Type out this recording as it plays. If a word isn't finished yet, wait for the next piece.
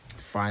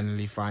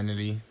Finally,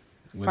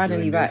 we're Finally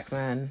doing back, this.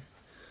 man.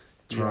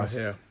 Trust.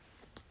 Yeah.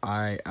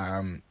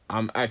 I'm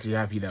actually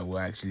happy that we're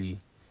actually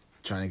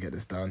trying to get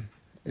this done.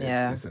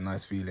 It's a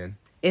nice feeling.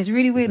 It's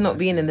really weird a not nice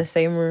being in feeling. the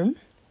same room.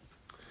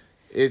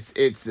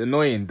 It's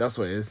annoying. That's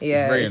what it is.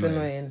 Yeah, very it's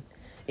annoying.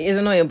 It is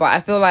annoying, but I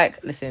feel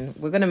like, listen,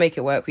 we're going to make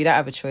it work. We don't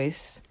have a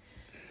choice.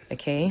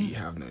 Okay? We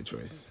have no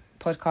choice.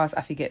 Podcast,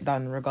 I get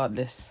done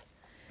regardless.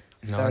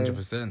 No, So,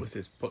 100%. What's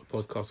this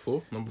podcast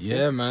for? Number 4?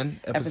 Yeah,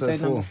 man. Episode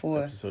 4. number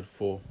 4. Episode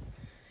 4.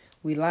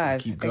 We live.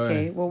 Keep going.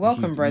 Okay, well,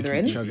 welcome, We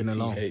brethren. keep chugging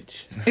along.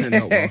 ETH.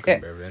 Not welcome,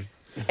 brethren.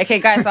 Okay,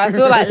 guys, so I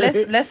feel like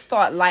let's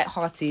start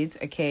lighthearted,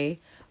 okay?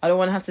 I don't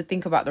want to have to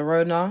think about the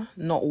Rona.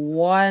 Not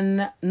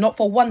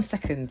for 1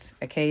 second,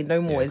 okay? No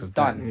more. Yeah, it's 'cause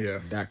done. Yeah.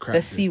 That crap.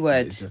 The C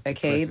word, it's just okay?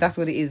 depressing. That's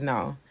what it is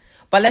now.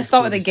 But let's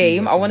start with the called the C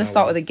game. word I from want to now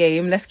start on. with the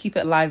game. Let's keep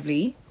it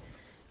lively,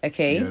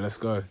 okay? Yeah, let's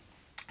go.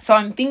 So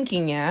I'm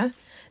thinking,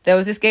 there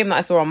was this game that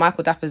I saw on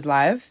Michael Dapper's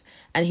live,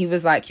 and he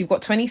was like, you've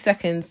got 20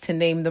 seconds to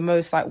name the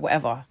most, like,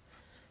 whatever.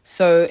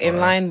 So in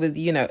line with,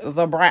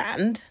 the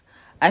brand,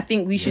 I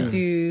think we should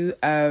do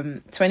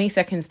 20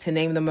 seconds to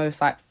name the most,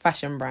 like,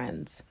 fashion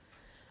brands.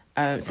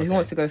 So who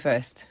wants to go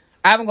first?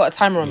 I haven't got a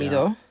timer on me, Yeah.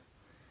 though.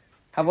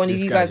 Have one of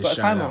This you guy's guys got a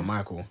shout out, timer?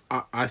 Michael.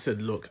 I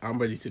said, look, I'm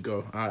ready to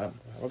go. Have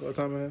I got a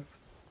timer here?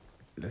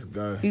 Let's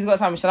go. Who's got a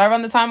timer? Should I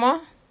run the timer?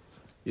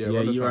 Yeah,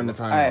 you run the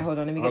timer. All right, hold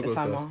on. Let me I'll get the go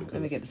timer. first Let me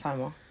because get the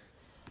timer.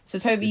 So,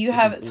 Toby, you this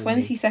have is all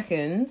 20 me.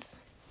 seconds.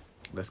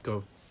 Let's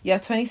go. You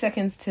have 20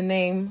 seconds to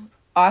name...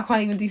 Oh, I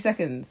can't even do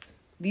seconds.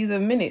 These are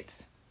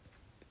minutes.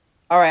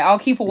 All right, I'll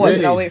keep a watch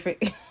and I'll Really? wait for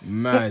it.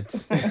 Mad.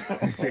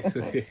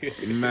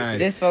 Mad.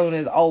 This phone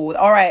is old.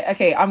 All right,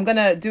 okay, I'm going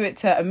to do it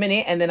to a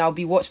minute and then I'll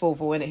be watchful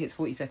for when it hits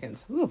 40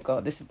 seconds. Oh,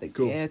 God, this is the...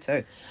 Cool. Yeah,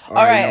 so... All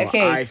All right, right, you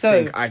know, okay,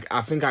 so...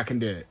 I think I can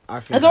do it.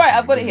 That's all right,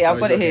 I've got it here. So I've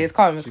got it's it here. okay. It's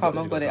calm, You got it,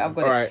 I've got it. you I've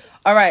got All it. right.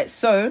 All right,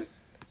 so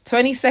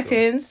 20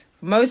 seconds.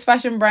 Most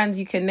fashion brands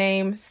you can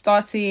name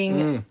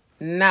starting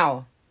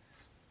now.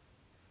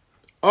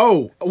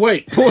 Oh,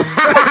 wait. Pause.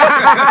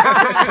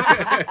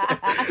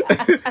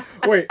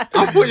 Wait,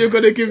 I thought you were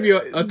going to give me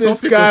a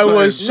This topic guy or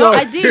was something. No,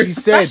 Sure, I did. she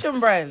said fashion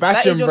brands.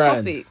 fashion that is your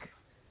brands. topic.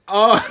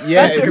 Oh,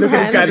 Yeah, Fashion look at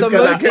this guy. brands, This the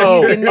guy most like,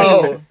 that you can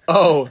name.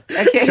 oh.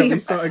 Okay, Can we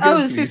start that again,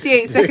 was please?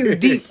 58 seconds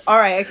deep. All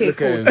right, okay,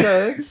 cool.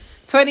 Okay.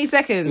 So 20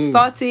 seconds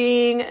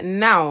starting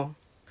now.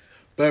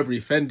 Burberry,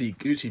 Fendi,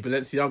 Gucci,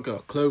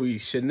 Balenciaga, Chloe,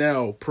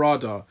 Chanel,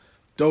 Prada,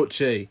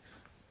 Dolce.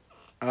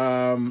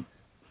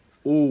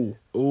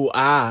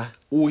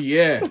 Oh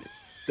yeah,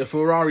 the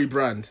Ferrari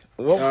brand.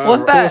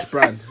 What's that? Porsche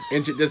brand.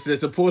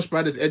 There's a Porsche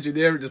brand. There's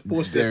engineering. There's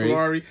Porsche. There There's is.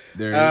 Ferrari.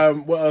 There is.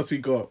 What else we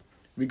got?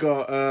 We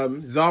got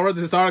Zara.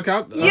 Does Zara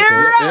count?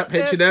 Yeah, Yep.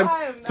 that's H&M.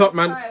 fine, that's Top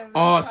man. fine,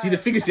 Oh, that's see the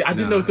thing is, I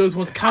didn't know if those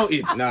ones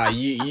counted. Nah,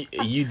 you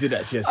did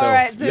that to yourself. All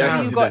right, so You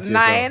actually you did got that to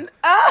yourself. 9.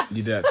 Ah!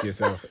 You did that to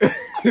yourself.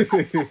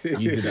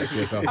 You did that to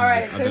yourself. All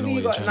right, man. I don't know Toby, what you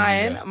you're got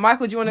trying to do 9.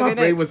 Michael, do you want to My go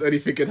brain next? was only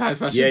thinking high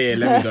fashion. there. Yeah,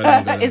 let me go.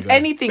 Let me go. It's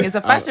anything. It's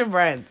a fashion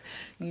brand.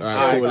 All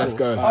right, cool. Let's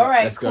go. All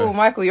right, Let's cool. Go.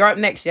 Michael, you're up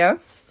next, yeah?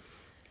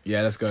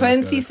 Yeah, let's go. 20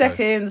 let's go.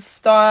 seconds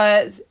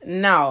start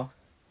now.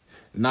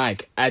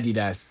 Nike,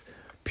 Adidas,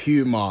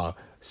 Puma,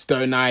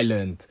 Stone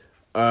Island,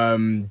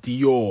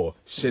 Dior,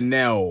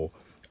 Chanel,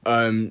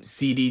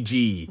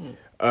 CDG,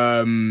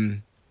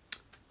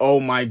 oh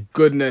my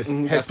goodness,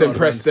 that's Heston not a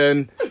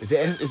Preston. Is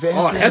it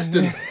Oh,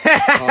 Heston? Heston.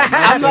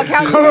 I'm not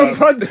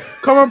counting.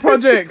 Common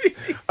Projects,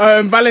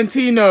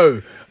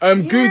 Valentino,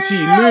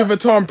 Gucci, Louis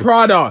Vuitton,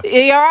 Prada. Yeah,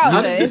 you're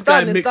out there. This It's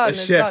guy done, it's mixed done, a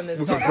it's chef done, it's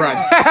with done. a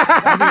brand.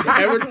 I mean,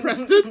 Aaron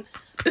Preston.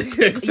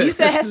 You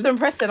said Heston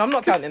Preston. I'm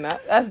not counting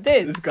that. That's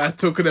dead. This guy's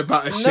talking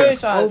about a No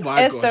chef. chance. Oh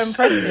my Heston gosh.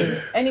 Preston.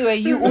 Anyway,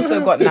 you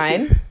also got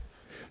 9.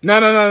 No.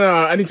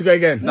 I need to go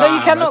again. No, you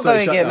Nah, cannot man, go so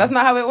shut again. up. That's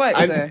not how it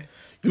works. So.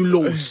 You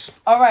lose.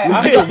 All right,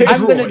 I'm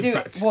Draw, going to in do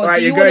fact. it. Well, Alright,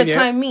 do you you're want going, to yeah?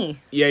 time me?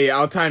 Yeah,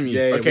 I'll time you.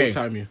 Yeah, okay. we'll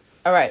time you.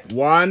 All right.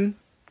 1,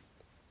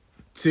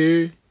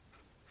 2,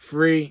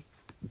 3,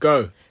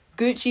 go.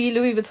 Gucci,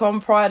 Louis Vuitton,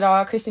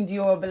 Prada, Christian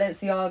Dior,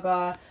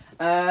 Balenciaga,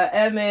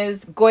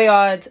 Hermes,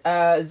 Goyard,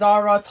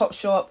 Zara,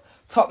 Topshop,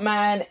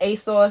 Topman,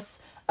 ASOS,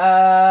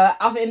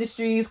 Alpha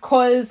Industries,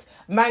 COS,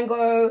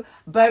 Mango,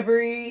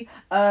 Burberry,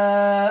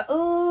 let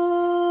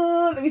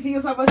me see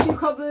what's up my shoe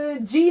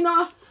cupboard,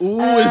 Gina. Ooh,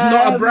 it's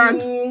not a brand.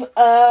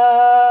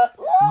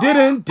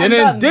 Didn't.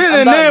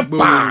 Boom.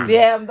 Bang.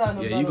 Yeah, I'm done.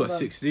 I'm Yeah, done, you I'm got done.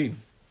 16.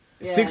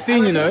 Yeah. 16,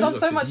 And you know. I've done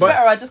so much But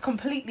better. I just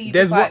completely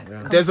there's just like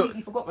one- there's a-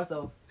 completely forgot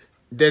myself.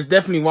 There's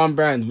definitely one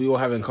brand we all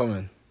have in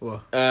common.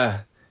 What?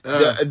 The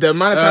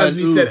amount of times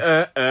we ooh.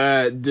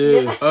 said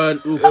dude. Ooh, I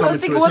was coming to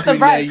thinking a what the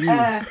screen near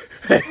brand.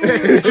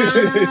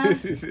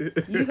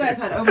 you. You guys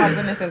had oh my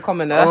goodness in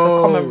common. That's a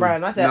common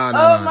brand. I said, no,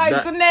 oh my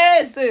that-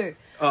 goodness.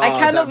 I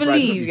cannot that brand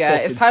believe, will be yeah,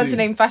 it's popping time to soon.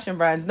 name fashion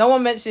brands. No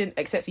one mentioned,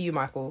 except for you,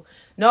 Michael,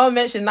 no one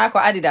mentioned Nike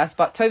or Adidas,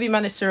 but Toby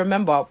managed to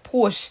remember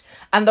Porsche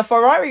and the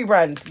Ferrari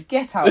brand.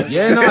 Get out.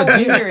 Yeah, Don't no, wanna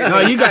hear it,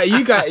 mate.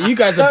 you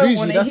guys are Don't bougie.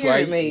 wanna That's hear why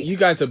it, mate. you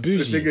guys are The thing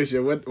bougie. is,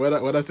 yeah,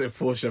 when I say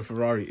Porsche and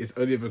Ferrari, it's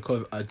only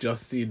because I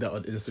just seen that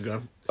on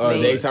Instagram. Oh,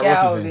 Mate, the A$AP get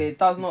out Rocky of thing. it.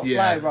 Does not Yeah,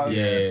 fly, bro.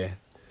 Yeah.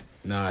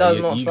 Nah, does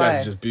you, not you fly.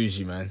 guys are just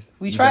bougie, man.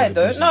 We You tried guys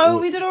though. are bougie. No,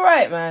 we did all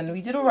right, man.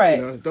 We did all right.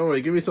 You know, don't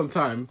worry, give me some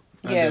time.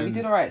 and Yeah, then we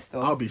did all right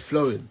still. I'll be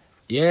flowing.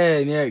 Yeah,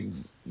 yeah.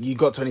 You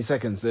got 20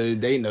 seconds, so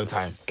there ain't no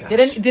time. Did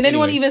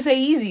anyone Anyway. even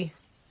say easy?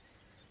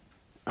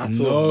 At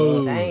all.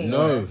 No, Dang.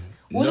 no.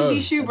 All no. of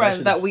these shoe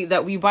brands that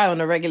we buy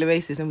on a regular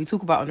basis and we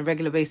talk about on a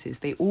regular basis,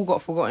 they all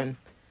got forgotten.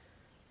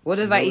 What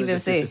does that Knowledge even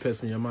just say? disappears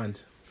from your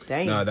mind.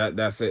 Dang. No,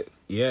 that's it.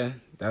 Yeah,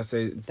 that's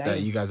it. It's that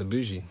Dang. you guys are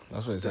bougie.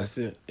 That's what it says. That's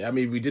it. I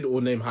mean, we did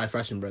all name high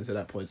fashion brands at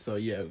that point, so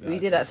yeah. We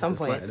did at some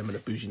there's a slight point. element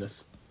of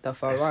bouginess. The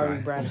Ferrari Sorry.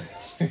 brand.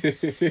 But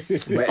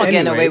Not getting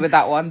anyway, away with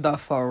that one. The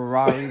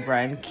Ferrari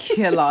brand.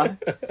 Killer.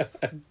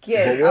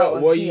 Get But out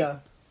of what here.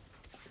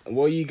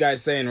 what are you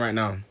guys saying right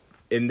now?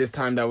 In this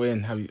time that we're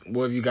in,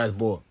 what have you guys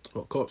bought?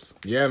 What cops?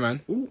 Yeah, man.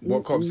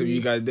 What cops have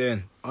you guys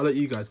doing? I'll let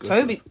you guys go.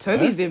 Toby's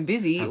first. been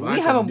busy. Have We I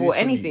got haven't news bought for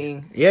you?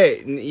 anything.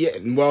 Yeah.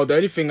 Well, the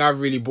only thing I've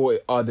really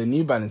bought are the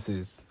New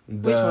Balances.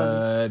 Which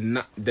ones?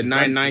 The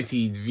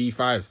 990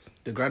 V5s.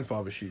 The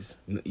grandfather shoes.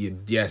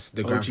 Yes,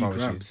 the OG grandfather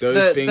Gramps. shoes. Those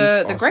The- things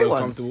the are grey so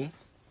ones? comfortable.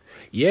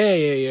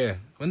 Yeah.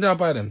 When did I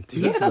buy them? 2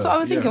 Yeah, weeks that's ago. what I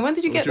was thinking. When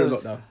did you Or get during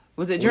those? lockdown?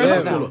 Was it Was during it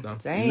lockdown? before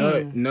lockdown?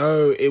 Dang.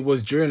 No, it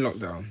was during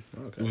lockdown.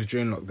 Okay. It was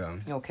during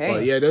lockdown. Okay.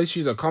 But yeah, those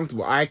shoes are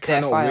comfortable. I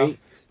cannot fire. wait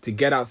to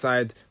get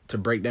outside to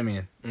break them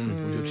in.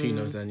 With your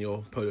chinos and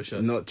your polo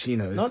shirts. Not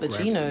chinos. Not the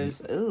Gramps.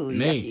 chinos. Ooh,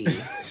 Mate.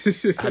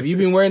 yucky. Have you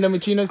been wearing them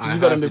with chinos? Because I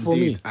you got them have before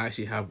indeed. me. I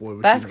actually have one.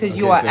 with That's chinos. because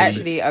you Okay, are so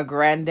actually yes. a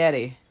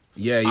granddaddy.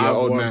 Yeah, you're I an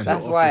old was man. so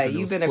That's office why and it you've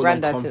was been a full-on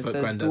granddad since comfort the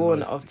granddad dawn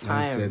mode. of I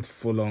time. said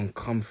full on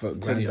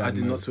comfort. Tell you, I granddad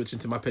did not mode. switch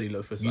into my penny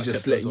loafers. You I just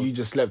kept slept. those on. You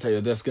just slept at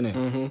your desk,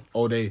 innit?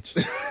 Old age.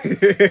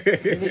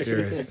 Literally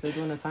Serious. since the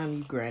dawn of time,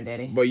 you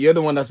granddaddy. But you're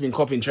the one that's been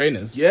copying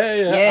trainers, Yeah.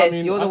 Yes, I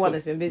mean, you're the I've one got-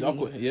 that's been busy. I've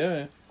got-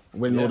 yeah.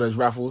 winning all those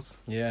raffles.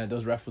 Yeah,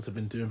 those raffles have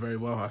been doing very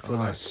well. I feel Oh,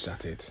 like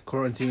shut it.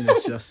 quarantine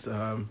is just you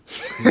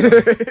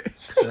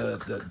know,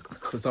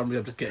 for some reason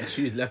I'm just getting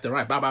shoes left and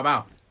right. Bow, bow,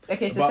 bow.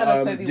 Okay, so But, tell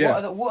us, Toby,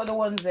 yeah. what are the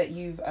ones that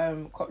you've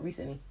caught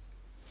recently?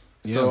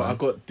 So Yeah, man. I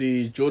got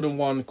the Jordan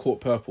 1 court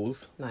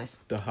purples, Nice.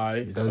 the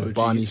high. Those OGs.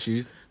 Barney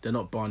shoes. They're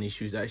not Barney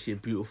shoes. They're actually a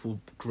beautiful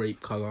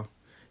grape color.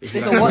 If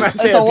It's you a like- what? You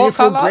It's say a a what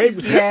beautiful color?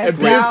 grape- Yes,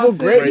 a beautiful out to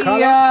grape here.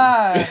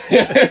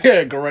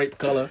 colour? grape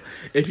color.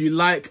 If you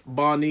like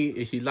Barney,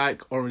 if you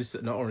like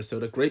not orange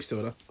soda, grape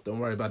soda, don't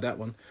worry about that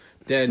one.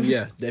 Then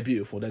yeah, they're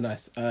beautiful. They're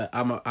nice.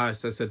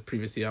 As I said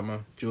previously, I'm a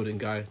Jordan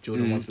guy.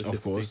 Jordan 1 specifically.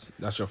 Of course,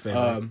 that's your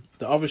favorite.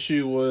 The other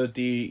shoe were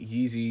the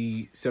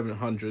Yeezy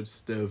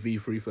 700s, the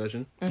V3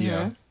 version.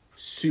 Yeah.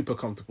 Super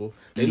comfortable.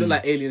 They look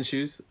like alien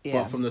shoes, Yeah.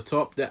 but from the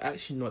top, they're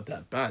actually not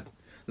that bad.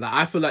 Like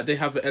I feel like they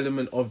have an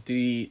element of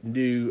the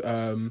new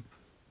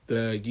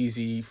the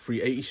Yeezy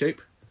 380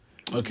 shape.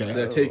 Okay. So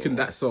they've taken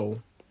that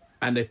sole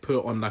and they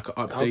put on like an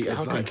updated.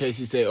 How can like,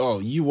 Casey say, "Oh,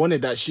 you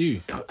wanted that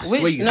shoe"? I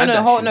swear Which you no had no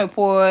that hold shoe. no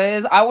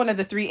pause. I wanted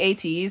the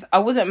 380s. I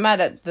wasn't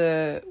mad at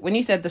the when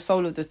you said the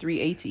sole of the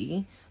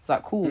 380. It's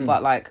like cool,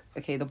 but like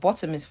okay, the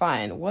bottom is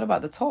fine. What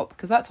about the top?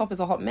 Because that top is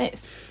a hot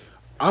mess.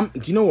 Do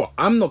you know what?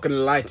 I'm not gonna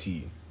lie to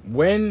you.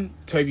 When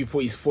Toby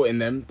put his foot in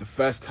them the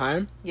first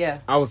time, Yeah.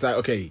 I was like,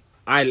 okay,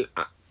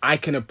 I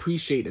can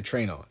appreciate the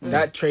trainer.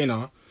 That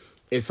trainer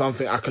is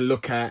something I can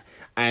look at,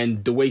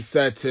 and the way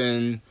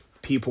certain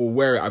people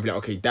wear it, I'll be like,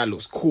 okay, that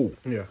looks cool.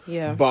 Yeah.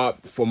 Yeah.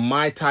 But for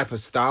my type of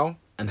style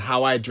and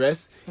how I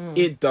dress,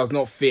 it does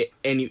not fit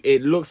any.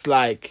 It looks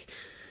like,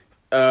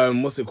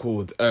 what's it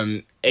called?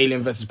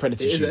 Alien versus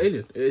Predator It is shoe. an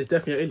alien. It is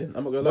definitely an alien.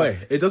 I'm not gonna lie.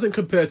 Why? It doesn't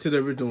compare to the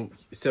original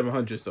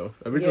 700s though.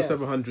 Original Yeah.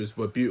 700s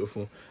were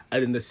beautiful,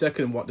 and then the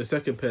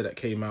second pair that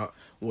came out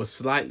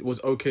was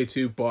okay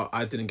too, but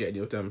I didn't get any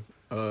of them.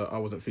 I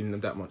wasn't feeling them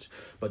that much.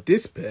 But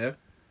this pair,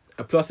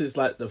 plus it's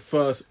like the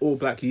first all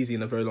black Yeezy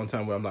in a very long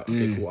time where I'm like,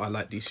 okay, cool, I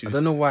like these shoes I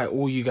don't know why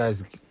all you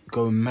guys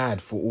go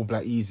mad for all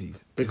black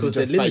Yeezys. because Is it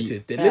they're just like-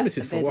 limited. They're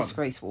limited for They're one.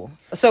 disgraceful.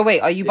 So wait,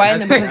 are you buying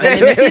them because they're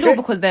limited or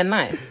because they're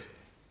nice?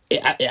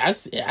 It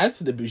adds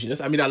to the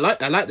bouginess. I mean, I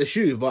like the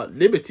shoe, but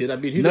limited. I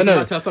mean, who No, doesn't no.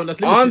 like to have something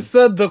that's limited?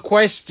 Answer the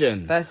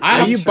question. That's Are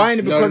you interesting. buying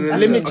it because No, it's no, no.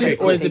 limited Okay,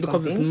 or is take it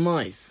because on it's things.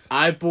 nice?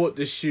 I bought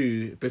the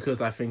shoe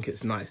because I think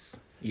it's nice.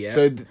 Yeah.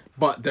 So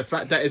but the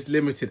fact that it's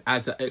limited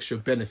adds an extra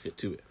benefit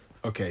to it.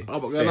 Okay. I'm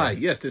not gonna fair. lie.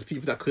 Yes, there's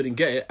people that couldn't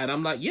get it, and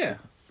I'm like, yeah,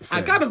 I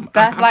Fair. got them.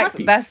 That's I'm like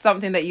happy. that's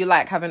something that you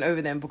like having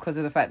over them because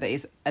of the fact that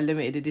it's a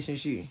limited edition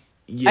shoe.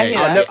 Yeah, I hear it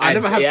that. adds- I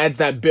never have- it adds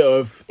that bit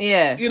of.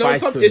 Yeah. You know,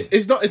 spice to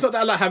it's not that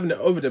I like having it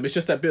over them. It's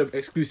just that bit of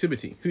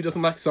exclusivity. Who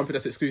doesn't like something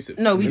that's exclusive?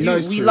 No, we No, do.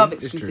 it's We true. love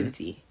It's true.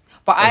 exclusivity.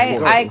 But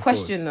course, I of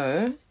question course.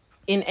 though,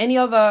 in any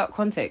other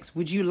context,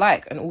 would you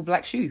like an all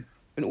black shoe,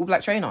 an all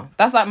black trainer?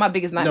 That's like my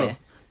biggest nightmare. No,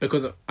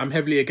 because I'm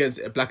heavily against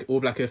all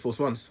black Air Force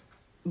Ones.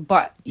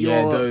 But you're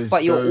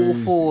all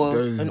for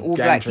those an all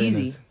gang black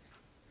trainers. Yeezy.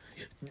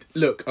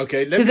 Look,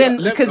 okay,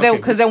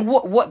 Because then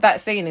what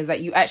that's saying is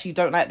that you actually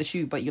don't like the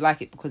shoe, but you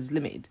like it because it's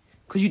limited.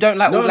 Because you don't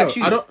like all black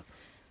shoes. I don't.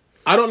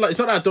 I don't like. It's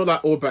not that I don't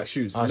like all black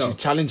shoes. Oh, no. she's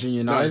challenging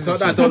you now. No, it's isn't not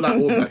that I she? don't like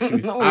all black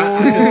shoes.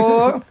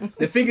 Oh.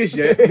 The thing is,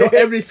 yeah, not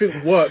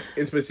everything works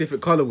in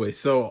specific colorways.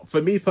 So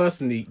for me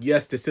personally,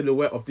 yes, the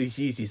silhouette of these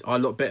Yeezys are a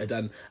lot better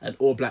than an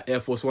all black Air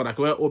Force One. I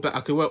can wear all black.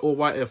 I can wear all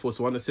white Air Force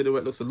One. The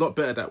silhouette looks a lot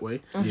better that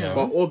way. Yeah.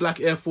 But all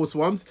black Air Force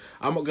Ones,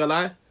 I'm not gonna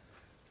lie.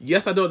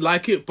 Yes, I don't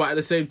like it, but at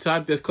the same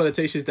time, there's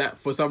connotations that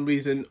for some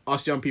reason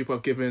us young people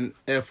have given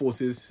Air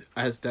Forces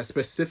as that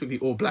specifically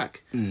all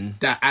black.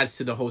 That adds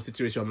to the whole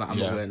situation. I'm like, I'm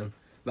not wearing them.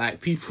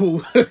 Like people,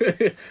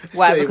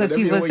 Why? Because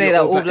people say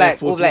that all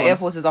black Air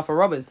Forces are for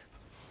robbers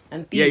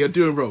and thieves. Yeah, you're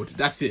doing road.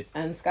 That's it.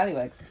 And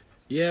scallywags.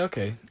 Yeah,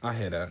 okay. I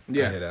hear that.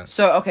 Yeah. I hear that.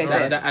 So okay,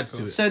 That adds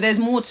to it. So there's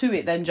more to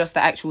it than just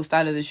the actual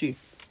style of the shoe.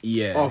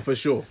 Yeah. Oh, for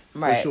sure.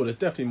 Right. For sure. There's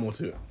definitely more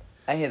to it.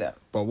 I hear that.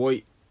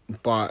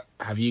 But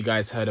have you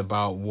guys heard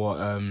about what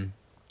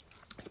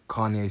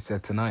Kanye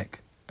said to Nike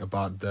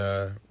about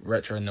the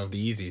retroing of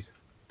the Yeezys?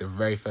 The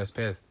very first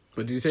pairs.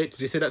 But did you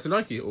say that to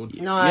Nike? Or...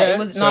 No, Yeah, it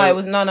was so- It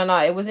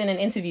was in an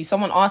interview.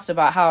 Someone asked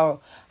about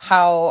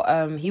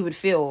how he would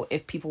feel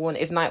if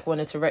Nike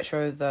wanted to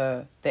retro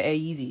the Air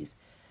Yeezys.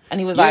 And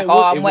he was Yeah, like,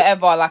 well, I'm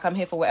whatever, like I'm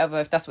here for whatever.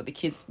 If that's what the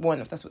kids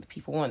want, if that's what the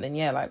people want, then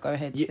yeah, like go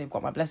ahead, Yeah. they've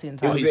got my blessing.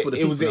 It was, he's for the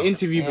it was an people now.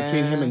 interview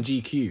between him Yeah. and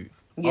GQ.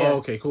 Yeah. Oh,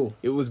 okay, cool.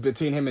 It was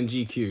between him and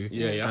GQ.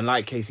 Yeah. And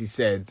like Casey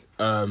said,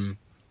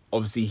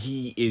 obviously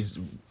he is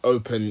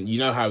open. You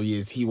know how he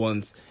is. He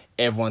wants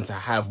everyone to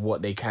have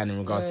what they can in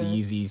regards to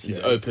Yeezys. He's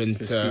open he's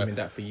been screaming to...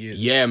 that for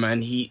years. Yeah,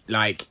 man. He,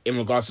 like, in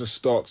regards to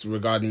stocks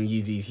regarding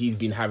Yeezys, he's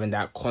been having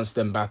that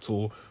constant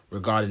battle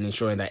regarding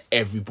ensuring that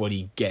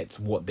everybody gets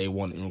what they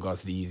want in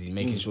regards to the Yeezys,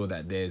 making sure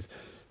that there's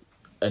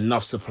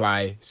enough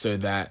supply so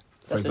that,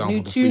 for That's a example,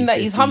 new the tune that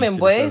he's 350s humming, to the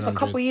boy. It's a 700s.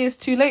 couple years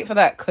too late for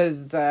that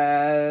because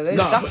there's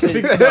No, stuff. but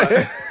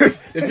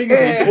the thing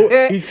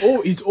is,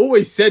 he's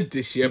always said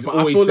this, yeah. He's But I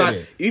always feel said like,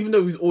 it. even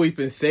though he's always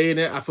been saying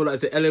it, I feel like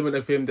there's an element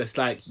of him that's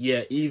like,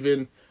 yeah,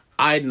 even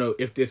I know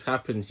if this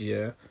happens,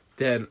 yeah,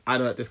 then I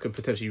know that this could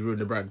potentially ruin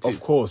the brand too.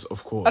 Of course. Okay, so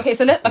Of course.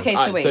 so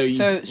Alright, wait.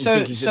 you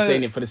think he's just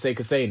saying it for the sake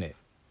of saying it?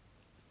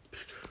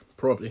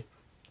 Probably.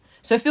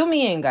 So fill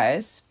me in,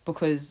 guys,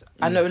 because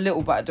I know a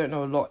little, but I don't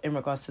know a lot in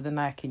regards to the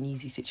Nike and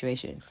Yeezy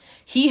situation.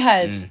 He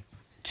had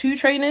 2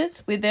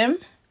 trainers with them,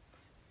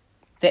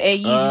 the Air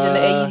Yeezys and the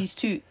Air Yeezys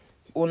 2,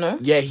 or no?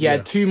 Yeah, he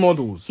had 2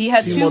 models. He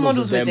had 2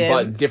 models with them,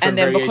 but different and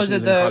then variations because of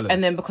in the colours.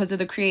 and then because of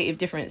the creative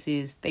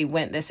differences, they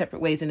went their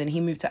separate ways, and then he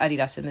moved to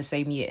Adidas in the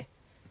same year.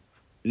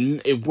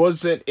 It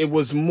wasn't. It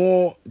was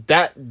more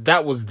that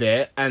was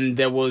there, and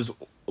there was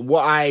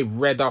what I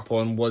read up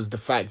on was the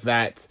fact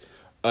that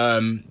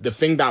the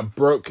thing that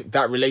broke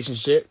that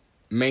relationship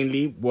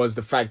mainly was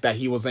the fact that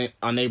he wasn't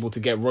unable to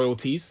get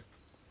royalties.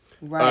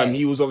 Right.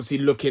 He was obviously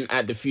looking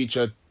at the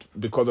future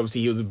because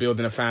obviously he was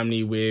building a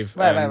family with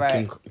Right.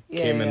 Kim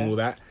Yeah, and yeah. all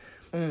that,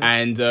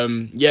 and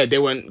they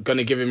weren't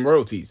gonna give him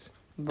royalties.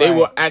 Right, They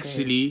were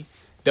okay.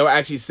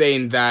 actually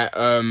saying that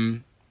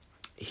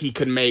he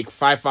could make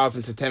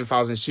 5,000 to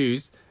 10,000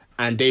 shoes,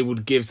 and they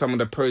would give some of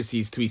the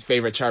proceeds to his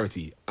favorite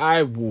charity.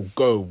 I will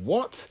go.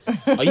 What?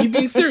 Are you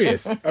being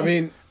serious? I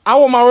mean, I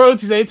want my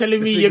royalties. Are you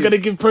telling me thing you're gonna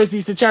is- give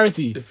proceeds to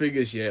charity? the thing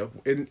is, yeah,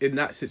 in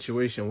that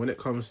situation, when it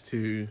comes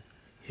to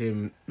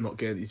him not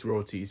getting these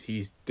royalties,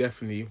 he's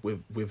definitely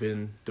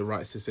within the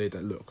rights to say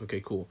that, look,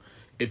 okay, cool.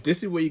 If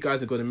this is what you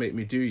guys are going to make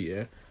me do,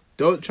 yeah,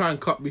 don't try and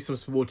cut me some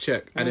small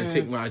check and then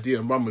take my idea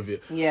and run with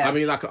it. Yeah. I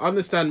mean, like, I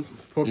understand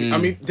probably... I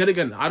mean, then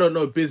again, I don't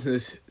know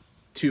business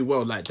too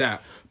well like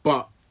that,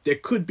 but there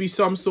could be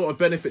some sort of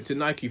benefit to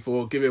Nike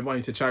for giving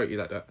money to charity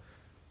like that.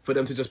 For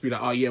them to just be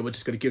like, oh yeah, we're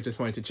just going to give this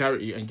money to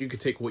charity and you can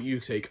take what you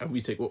take and we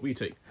take what we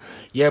take.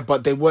 Yeah,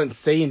 but they weren't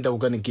saying they were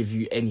gonna give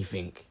you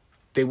anything.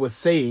 They were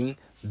saying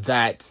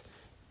that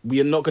we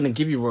are not gonna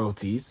give you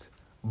royalties,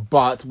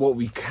 but what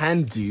we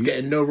can do...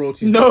 Getting no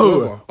royalties No,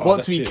 whatsoever. Oh, what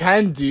that's we it.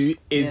 can do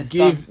is Yeah, it's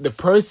give done. the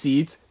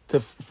proceeds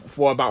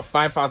for about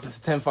 5,000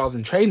 to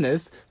 10,000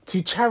 trainers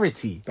to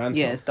charity. Banter.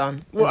 Yeah, it's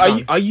done. Well,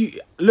 done. are you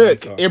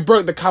look? Banter. It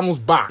broke the camel's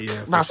back.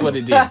 Yeah, for That's sure. what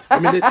it did. I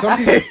mean,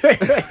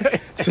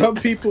 some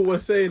people were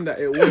saying that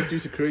it was due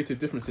to creative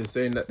differences,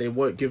 saying that they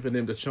weren't giving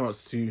him the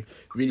chance to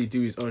really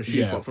do his own shoe.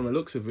 Yeah. But from the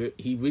looks of it,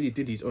 he really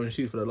did his own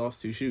shoes for the last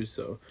 2 shoes.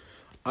 So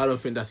I don't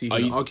think that's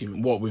even an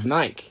argument. What with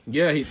Nike?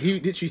 Yeah, he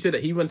literally said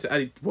that he went to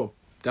Adidas. Well,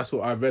 that's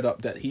what I read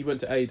up, that he went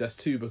to Adidas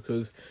too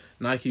because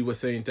Nike was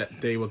saying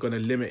that they were going to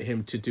limit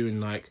him to doing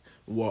like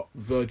what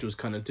Virgil's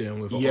kind of doing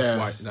with Yeah.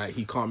 Off-White. Like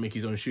he can't make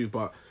his own shoe,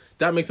 but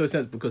that makes no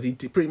sense because he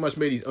pretty much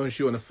made his own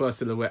shoe on the first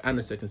silhouette and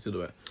the second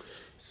silhouette.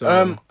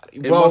 So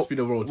it must be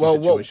the royalty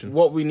situation.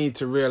 What we need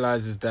to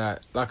realize is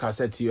that, like I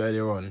said to you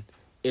earlier on,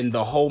 in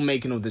the whole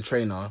making of the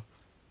trainer,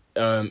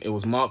 it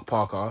was Mark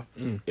Parker,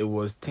 it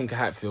was Tinker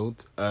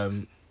Hatfield,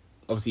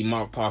 obviously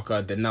Mark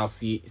Parker, the now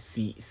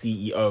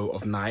CEO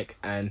of Nike,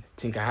 and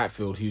Tinker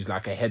Hatfield, who's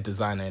like a head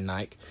designer in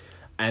Nike.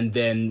 And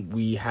then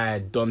we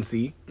had Don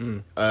C,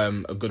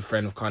 a good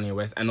friend of Kanye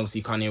West, and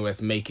obviously Kanye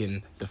West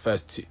making it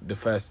was the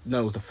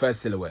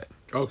first silhouette.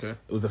 Okay.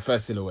 It was the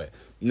first silhouette.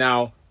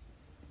 Now,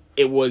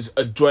 it was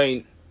a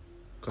joint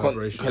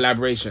Collaboration.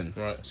 collaboration.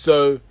 Right.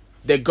 So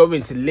they're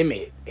going to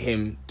limit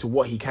him to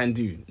what he can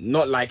do.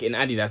 Not like in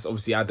Adidas.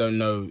 Obviously, I don't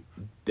know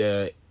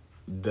the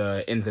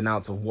ins and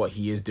outs of what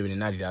he is doing in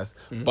Adidas,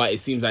 but it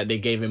seems like they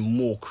gave him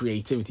more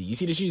creativity. You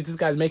see the shoes this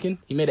guy's making?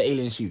 He made an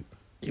alien shoe.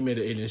 He made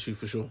an alien shoe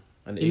for sure.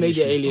 And He made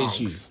the alien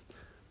shoe.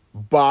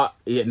 But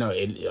yeah, no,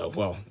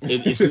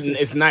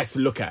 it's nice to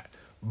look at.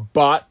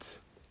 But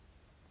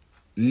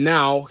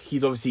now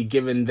he's obviously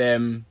given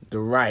them the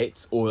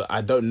rights, or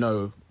I don't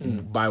know,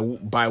 by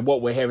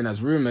what we're hearing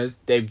as rumors,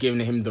 they've given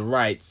him the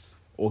rights,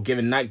 or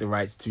given Nike the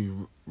rights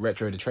to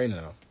retro the trainer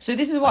now. So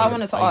this is what I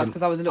wanted to ask,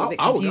 because I was a little bit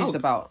confused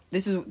about.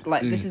 This is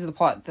this is the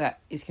part that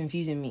is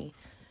confusing me.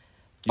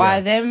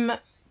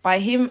 By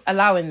him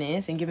allowing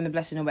this and giving the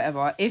blessing or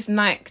whatever, if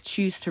Nike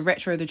choose to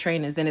retro the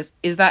trainers, then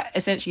is that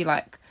essentially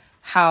like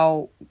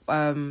how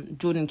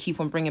Jordan keep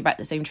on bringing back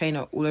the same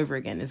trainer all over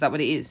again? Is that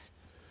what it is?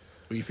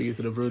 What, you think you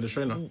could have ruined the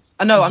trainer?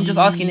 No, I'm just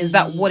asking, is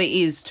that what it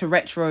is to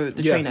retro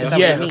the trainer? Is that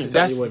what it means?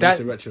 That's what it means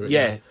to retro it,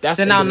 yeah. That's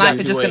so now exactly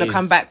Nike are just what going it to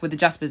come is. back with the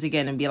Jaspers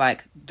again and be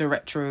like, the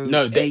retro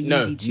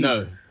Yeezy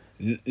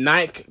 2.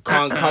 Nike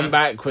can't come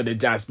back with the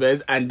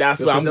Jaspers, and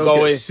that's where I'm they'll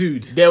going. get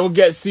sued. They will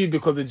get sued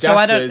because the So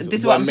Jaspers.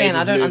 this is what I'm saying. made I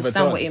with don't Louis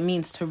understand Vuitton. what it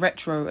means to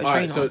retro a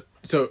Alright, trainer.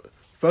 so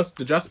first,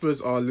 the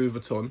Jaspers are Louis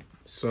Vuitton.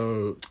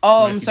 So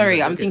I'm Nike sorry.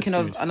 don't I'm get thinking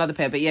of sued. another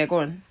pair, but yeah, go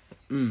on.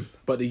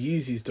 But the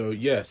Yeezys, though,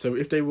 yeah. So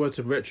if they were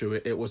to retro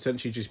it, it will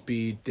essentially just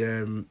be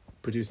them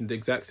producing the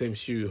exact same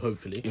shoe,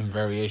 hopefully. in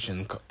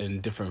different It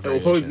will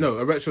variations. probably, no,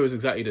 a retro is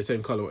exactly the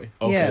same colorway.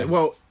 Okay. Yeah.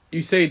 Well,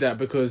 you say that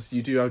because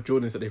you do have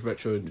Jordans that they've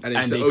retroed, and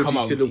it's And the they come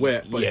OG out-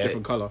 silhouette, but yeah. it's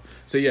different color.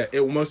 So yeah,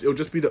 it'll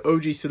just be the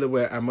OG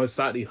silhouette, and most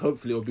likely,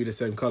 hopefully, it'll be the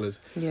same colors.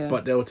 Yeah.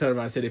 But they'll turn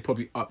around and say they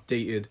probably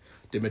updated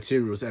the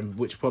materials, and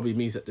which probably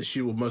means that the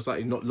shoe will most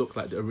likely not look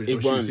like the original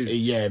It shoe. won't, too.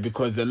 yeah,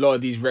 because a lot of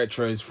these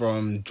retros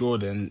from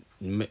Jordan,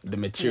 the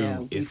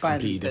material we is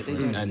find completely that they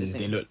different, don't and look the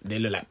same. they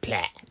look like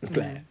plat.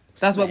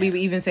 That's what we were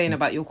even saying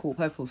about your cool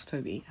purples,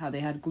 Toby. How they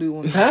had glue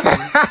on.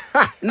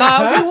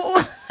 No, we were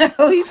all, what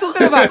are you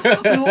talking about?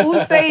 We were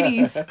all saying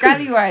these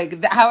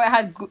scallywag, how it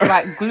had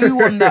like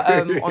glue on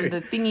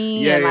the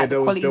thingy, and like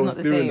the quality's not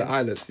the doing same. the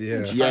eyelets,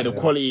 yeah. Yeah,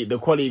 the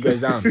quality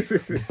goes down.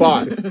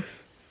 But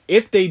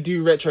if they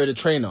do retro the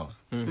trainer,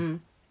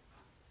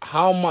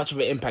 how much of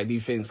an impact do you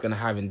think it's going to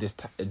have in this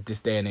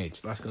day and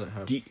age? That's gonna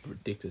have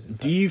ridiculous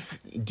impact.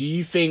 Do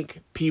you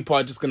think people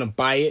are just going to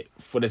buy it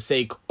for the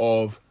sake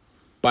of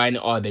buying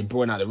it? Or they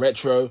brought out the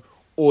retro,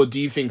 or do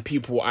you think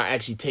people are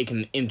actually taking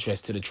an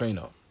interest to the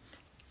trainer?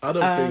 I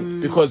don't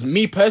think Because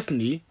me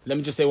personally, let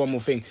me just say one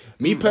more thing.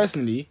 Me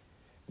personally,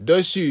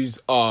 those shoes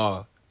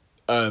are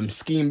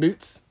skiing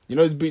boots. You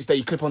know those boots that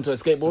you clip onto a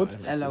skateboard?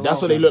 LOL.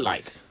 That's what they look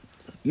like.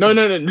 No.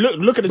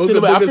 Look at the Booger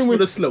silhouette. I boogers think for we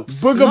the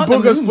slopes. Booger Not the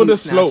boogers moon for the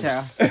boots now,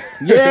 slopes.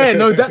 Yeah,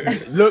 no,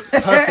 that look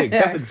perfect.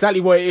 That's exactly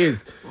what it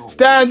is.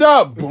 Stand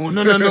up. No,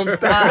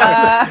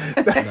 stand.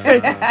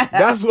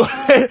 That's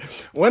what.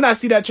 When I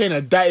see that trainer,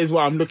 that is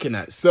what I'm looking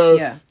at. So,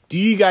 Yeah. do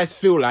you guys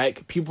feel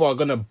like people are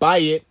gonna buy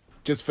it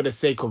just for the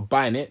sake of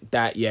buying it?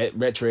 That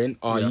retroing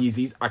or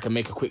Yeezys, I can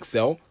make a quick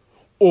sell,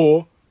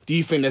 or do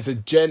you think there's a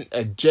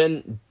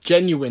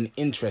genuine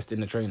interest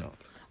in the trainer?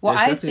 Well,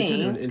 There's I definitely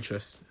genuine think,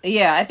 interest.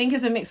 yeah, I think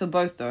it's a mix of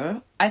both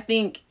though. I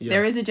think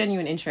there is a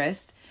genuine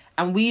interest,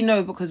 and we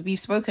know because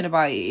we've spoken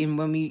about it in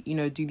when we,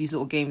 do these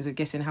little games of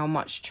guessing how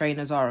much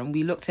trainers are, and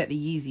we looked at the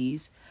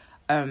Yeezys.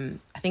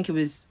 I think it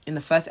was in the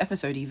first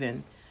episode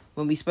even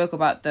when we spoke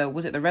about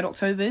was it the Red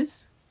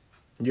Octobers?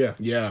 Yeah.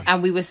 Yeah.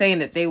 And we were saying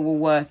that they were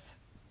worth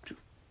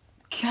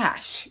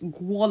cash,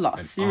 guala,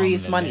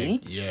 serious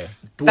money. Yeah.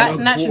 That's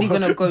naturally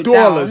going to go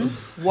Dollars.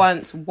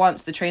 down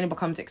once the trainer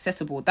becomes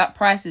accessible. That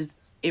price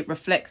it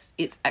reflects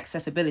its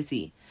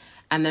accessibility.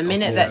 And the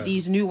minute that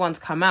these new ones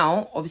come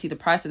out, obviously the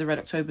price of the Red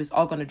Octobers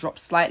are going to drop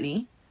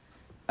slightly.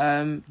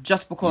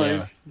 Just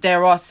because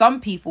there are some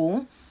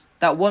people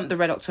that want the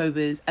Red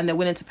Octobers and they're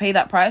willing to pay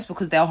that price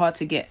because they're hard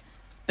to get.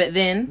 But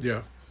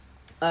then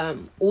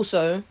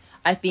also,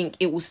 I think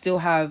it will still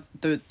have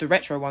the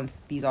retro ones.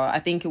 I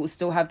think it will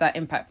still have that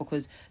impact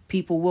because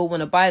people will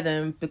want to buy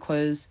them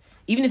because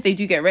even if they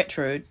do get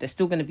retroed, they're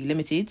still going to be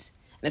limited.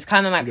 And it's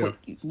kind of like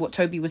what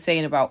Toby was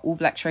saying about all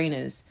black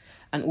trainers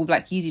and all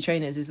black Yeezy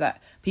trainers is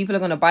that people are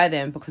going to buy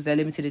them because they're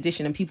limited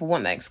edition and people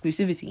want that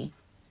exclusivity.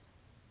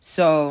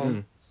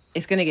 So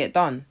it's going to get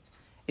done.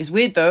 It's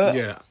weird though.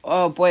 Yeah.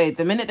 Oh boy,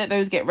 the minute that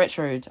those get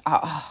retroed,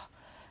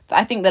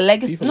 I think the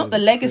legacy, People not the are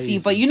legacy,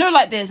 crazy. but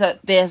like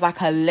there's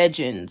like a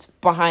legend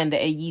behind the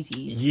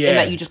Yeezys. Yeah. And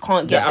that you just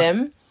can't get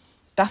them.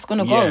 That's going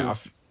to go.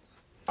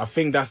 I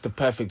think that's the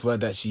perfect word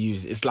that she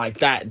used. It's like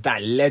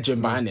that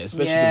legend behind it,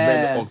 especially the Yeah.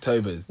 Red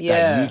Octobers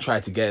Yeah. that you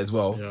tried to get as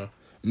well. Yeah.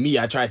 Me,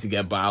 I tried to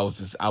get, but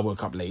I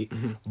woke up late.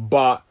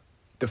 But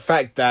the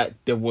fact that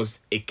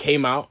it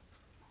came out,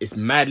 it's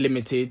mad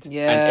limited, and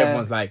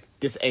everyone's like,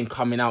 this ain't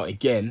coming out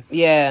again.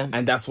 Yeah.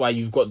 And that's why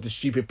you've got the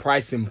stupid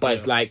pricing, but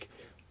it's like,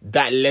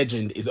 that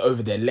legend is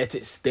over there. Let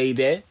it stay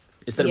there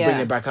instead of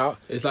bringing it back out.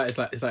 It's like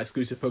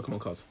exclusive Pokemon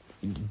cards.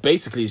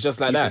 Basically, it's just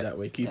like Keep that. it that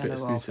way. Keep Yeah, it no,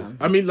 exclusive. well,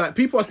 I mean, like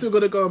people are still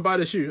gonna go and buy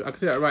the shoe. I can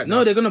say that right now.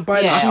 No, they're gonna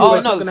buy Yeah. the shoe. Oh, but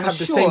it's no, not gonna for have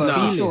the sure, same for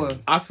feeling. sure.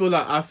 I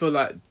feel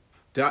like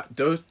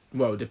Those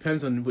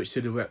depends on which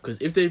silhouette.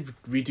 Because if they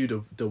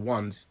redo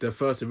the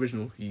first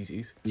original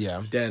Yeezys,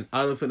 then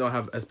I don't think they'll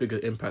have as big an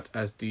impact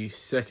as the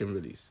second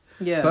release.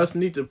 Yeah.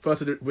 Personally, the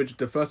first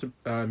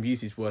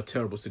Yeezys were a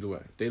terrible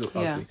silhouette. They look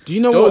ugly. Do you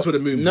know those were the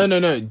moon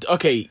boots? No.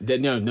 Okay,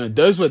 no.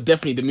 Those were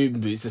definitely the moon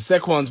boots. The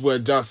second ones were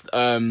just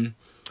a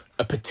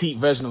petite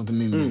version of the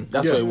moon boot.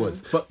 That's what it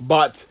was.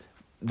 But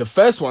the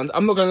first ones,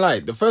 I'm not gonna lie.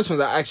 The first ones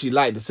I actually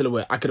liked the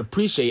silhouette. I could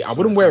appreciate. I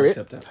wouldn't wear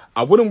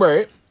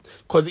it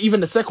because even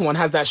the second one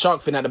has that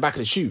shark fin at the back of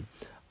the shoe.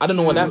 I don't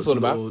know what that's all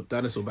about.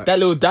 That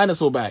little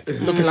dinosaur back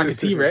looking like a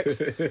T-Rex.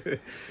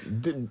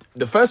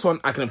 The first one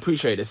I can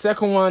appreciate. The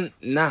second one,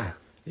 nah.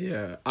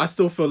 Yeah, I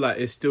still feel like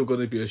it's still going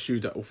to be a shoe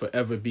that will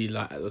forever be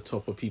like at the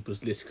top of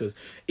people's list, because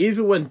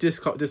even when this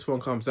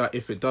one comes out,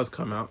 if it does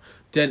come out,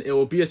 then it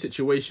will be a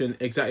situation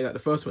exactly like the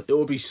first one. It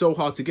will be so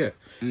hard to get.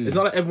 It's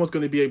not like everyone's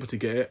going to be able to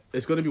get it.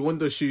 It's going to be one of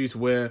those shoes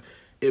where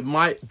it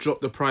might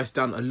drop the price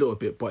down a little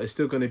bit, but it's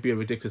still going to be a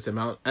ridiculous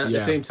amount. And at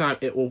the same time,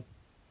 it will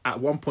at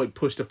one point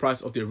push the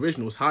price of the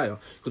originals higher,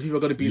 because people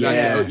are going to be like,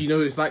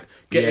 it's like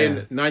getting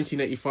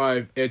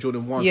 1985 Air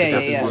Jordan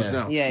 1s ones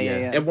now.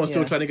 Everyone's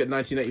still trying to get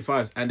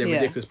 1985s, and they're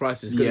ridiculous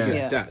prices. It's going to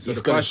get that. So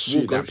it's the price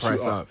will that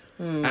price up.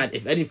 And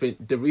if anything,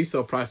 the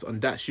resale price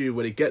on that shoe,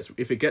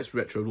 if it gets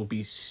retro, will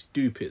be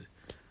stupid.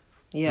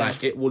 Yeah,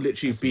 like it will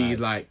literally be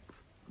mad.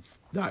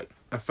 like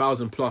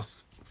 1,000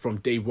 plus from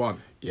day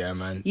one. Yeah,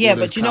 man. Yeah,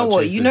 but you know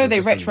what? You know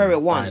they retro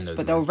it once,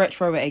 but they'll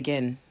retro it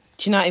again.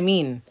 Do you know what I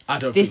mean? I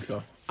don't think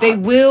so. They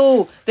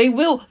will.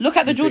 Look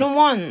at the Jordan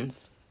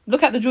 1s.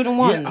 Look at the Jordan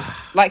 1s. Yeah.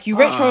 Like, you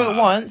retro it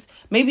once.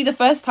 Maybe the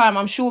first time,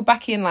 I'm sure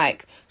back in,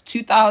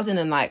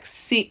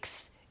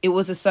 2006, it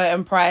was a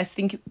certain price.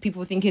 People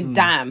were thinking,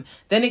 damn.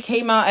 Then it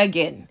came out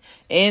again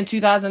in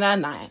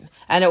 2009.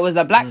 And it was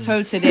a black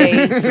toe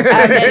today. And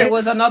then it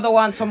was another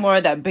one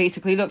tomorrow that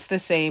basically looks the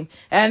same.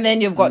 And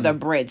then you've got the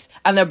breads.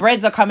 And the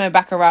breads are coming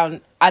back around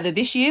either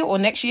this year or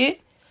next year.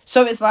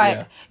 So it's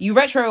like, you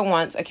retro it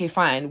once, okay,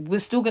 fine. We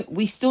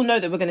still know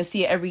that we're going to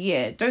see it every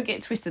year. Don't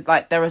get twisted.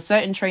 Like, there are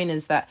certain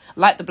trainers that,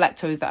 like the black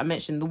toes that I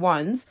mentioned, the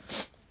ones,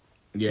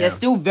 they're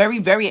still very,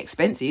 very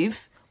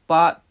expensive,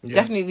 but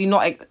definitely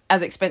not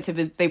as expensive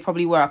as they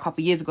probably were a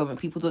couple of years ago when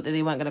people thought that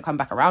they weren't going to come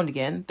back around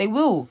again. They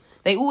will.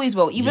 They always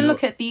will. Even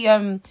look at the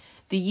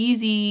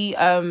Yeezy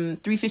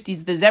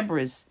 350s, the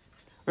Zebras.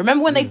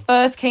 Remember when they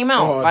first came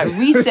out?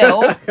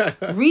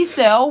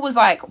 Resale was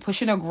like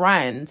pushing a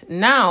grand.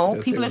 Now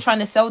people are trying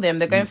to sell them.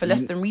 They're going for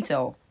less than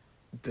retail.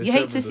 You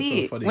hate to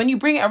see it when you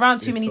bring it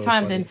around too many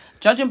times. And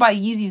judging by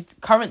Yeezy's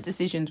current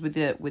decisions with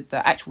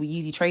the actual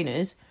Yeezy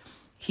trainers,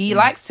 he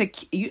likes to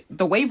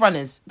the Wave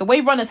Runners. The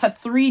Wave Runners had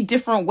 3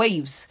 different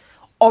waves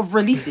of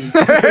releases.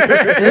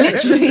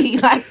 Literally,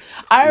 like,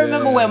 I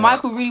remember when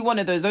Michael really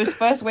wanted those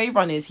first Wave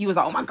Runners. He was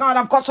like, "Oh my god,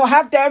 I've got to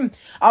have them!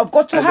 I've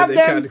got to have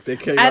them!"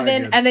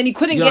 And then he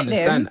couldn't get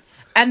them.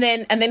 And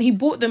then he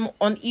bought them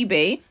on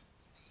eBay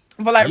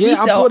for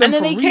resale, and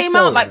then they came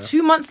out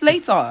 2 months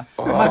later.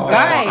 My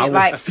guy, I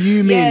was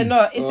fuming. Yeah,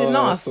 no, it's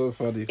enough. So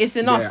funny. It's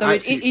enough. So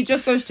it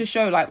just goes to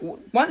show,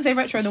 once they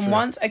retro them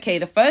once, okay,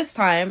 the first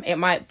time it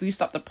might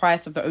boost up the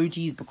price of the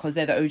OGs because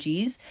they're the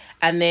OGs,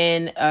 and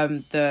then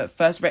the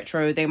first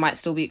retro they might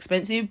still be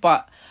expensive.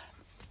 But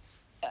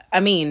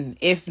I mean,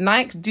 if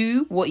Nike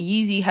do what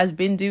Yeezy has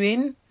been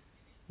doing,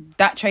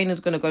 that trainer's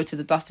gonna go to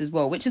the dust as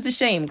well, which is a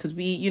shame because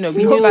we do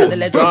like the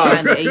legend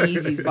brand at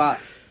Yeezys, but.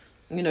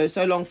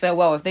 So long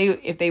farewell. If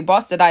they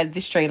bastardize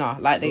this trainer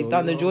they've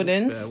done the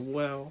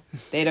Jordans,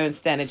 they don't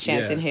stand a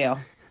chance in here.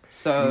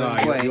 So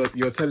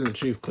you're telling the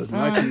truth, because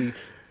Nike,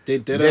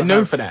 they're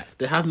known for that.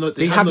 They have no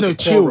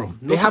chill.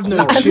 They have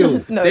no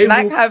chill. No, they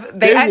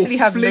actually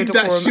have no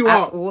decorum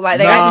at all. Like,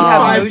 they actually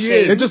have no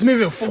shame. They're just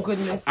moving. For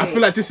goodness sake. I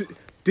feel like this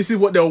is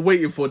what they're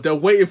waiting for. They're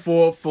waiting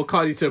for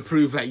Cardi to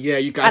approve,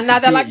 you guys. And now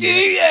they're like,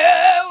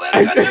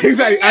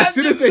 exactly. As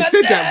soon as they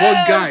said that,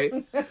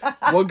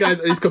 one guy's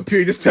on his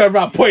computer just turned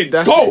around, point,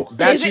 go.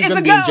 That's she's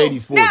gonna be in JD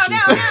Sports.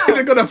 Now.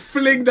 They're gonna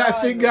fling that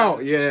thing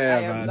out.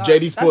 Yeah, man.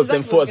 JD Sports,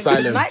 then Foot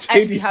Asylum. Nike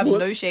actually have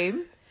no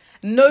shame.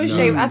 No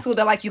shame at all.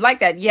 They're like, you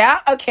like that? Yeah?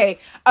 Okay.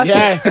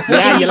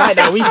 Yeah, you like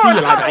that. We see you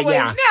like that,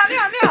 yeah.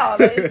 Now.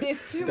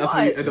 It's too much. That's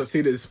what you end up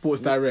seeing in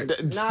Sports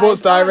Direct.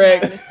 Sports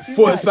Direct,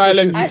 Foot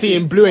Asylum, you see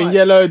in blue and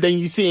yellow, then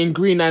you see in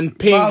green and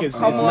pink.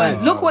 Come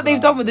on. Look what they've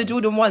done with the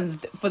Jordan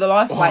 1s for the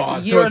last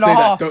year and a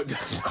half.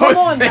 Come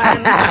on,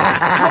 man.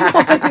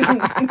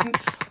 Come on.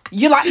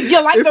 You like the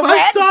red? If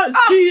I start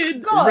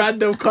seeing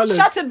random colours,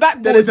 shattered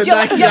backboards. Then it's a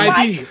Nike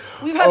ID.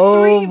 We've had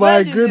 3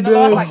 versions in the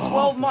last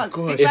 12 months.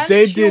 If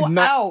they did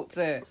not,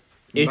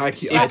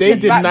 if they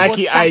did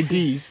Nike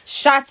IDs,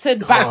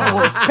 shattered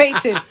backboard,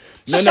 painted.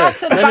 No.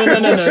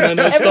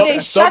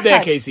 Stop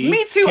there, Casey.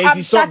 Me too. Casey,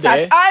 I'm stop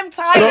shattered. there. I'm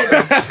tired.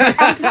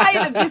 I'm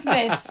tired of this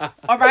mess.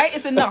 All right,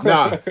 it's enough.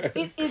 Nah,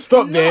 it's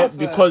stop enough.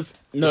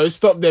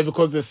 there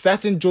because the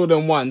Satin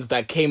Jordan 1s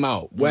that came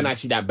out weren't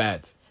actually that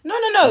bad.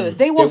 No.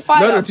 They were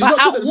fire. But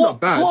at what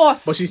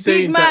cost? But she's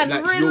saying man,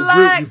 that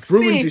relax. you've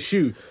ruined the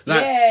shoe.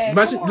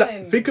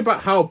 Imagine, think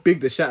about how big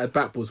the shattered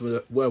backboards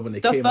were when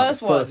they came out. The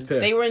first ones,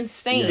 they were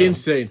insane.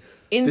 Insane.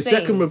 Insane. The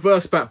second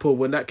reverse back pull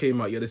when that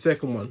came out, the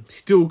second one,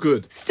 still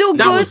good. Still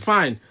That good. was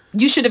fine.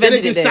 You should have Then they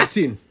ended did it there.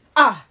 satin.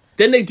 Ah,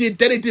 Then they did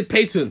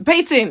patent.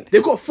 Peyton.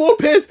 They've got four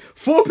pairs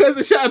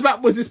of shatter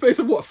backwards in space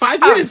of what,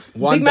 5 years?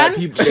 One Big that man,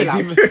 people, chill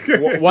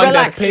out. one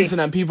that's Relax. painting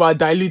and people are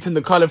diluting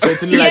the color for it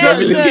to look like Yes, they're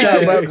really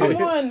sir. sharp.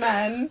 Come on,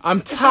 man.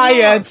 I'm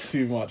tired.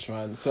 Too much,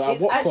 man. So at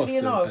It's what actually cost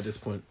then, enough. at this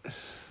point?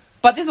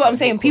 But this is what I'm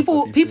saying. what course People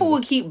have you people will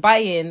finished? keep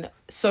buying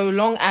so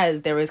long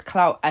as there is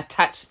clout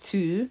attached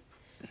to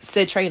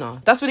said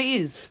trainer. That's what it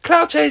is.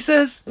 Cloud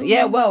chasers.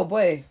 Yeah, well,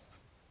 boy.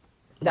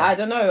 I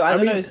don't know. I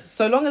don't know.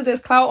 So long as there's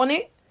clout on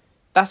it,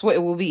 that's what it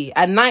will be.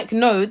 And Nike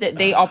know that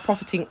they are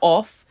profiting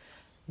off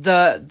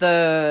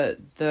the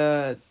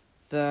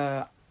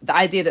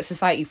idea that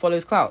society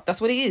follows clout.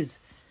 That's what it is.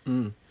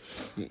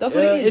 That's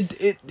what it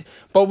is.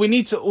 But we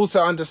need to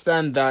also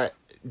understand that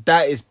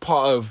is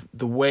part of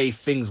the way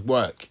things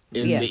work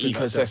in Yeah. the I think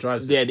that ecosystem.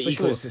 drives it, Yeah, the for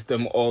sure.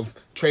 ecosystem of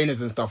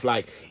trainers and stuff.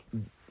 Like,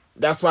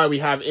 that's why we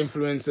have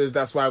influencers.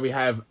 That's why we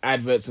have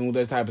adverts and all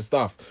those type of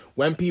stuff.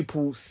 When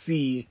people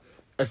see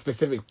a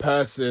specific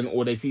person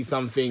or they see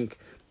something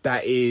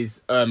that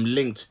is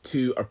linked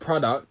to a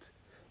product,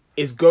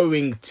 it's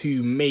going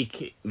to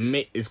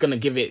it's going to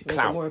give it Make it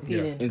clout. more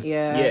appealing. It's-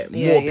 Yeah.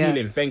 more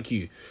appealing. Thank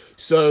you.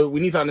 So we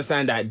need to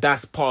understand that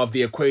that's part of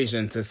the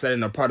equation to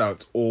selling a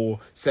product or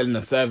selling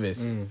a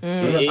service.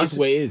 It is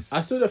what it is. I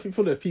still definitely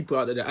feel there are people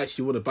out there that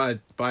actually want to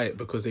buy it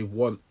because they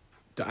want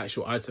the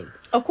actual item.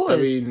 Of course. I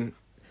mean,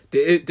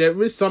 there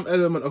is some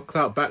element of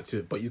clout back to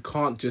it, but you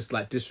can't just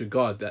like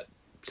disregard that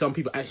some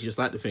people actually just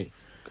like the thing.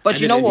 But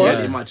And you then know in the what?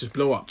 end, it might just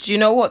blow up. Do you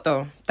know what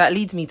though? That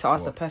leads me to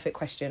ask the perfect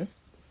question.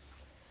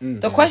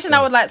 The question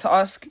I would like to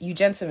ask you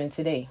gentlemen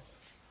today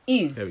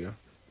is There we go.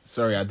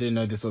 Sorry, I didn't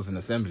know this was an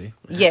assembly.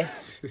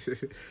 yes,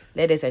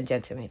 ladies and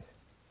gentlemen,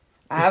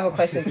 I have a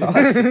question to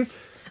ask.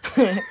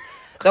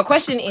 The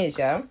question is,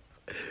 do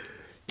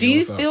you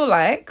what's up? feel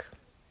like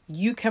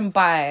you can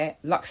buy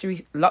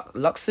luxury?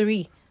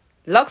 Luxury.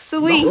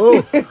 Luxury.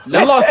 I'm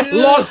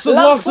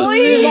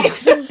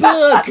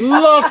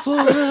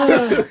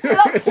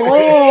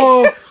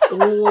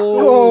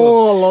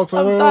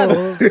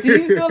done. Do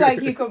you feel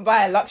like you can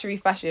buy luxury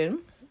fashion,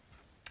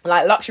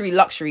 like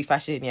luxury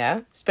fashion?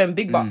 Yeah, spend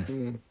big bucks.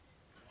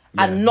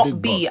 And not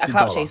big be bucks, a the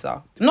clout dollar.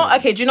 chaser. Not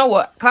okay. Do you know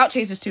what? Clout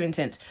chaser is too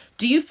intense.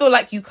 Do you feel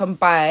like you can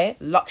buy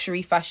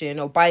luxury fashion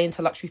or buy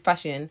into luxury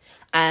fashion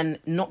and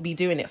not be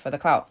doing it for the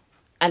clout?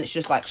 And it's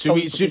just like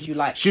because you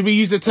like. Should we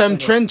use the term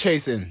Okay. trend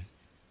chasing?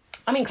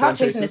 I mean, clout Trend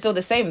chasing chasers? is still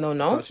the same though.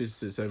 No, That's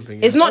just the same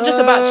thing. it's not just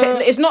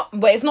about. It's not.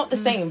 But it's not the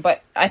same.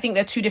 But I think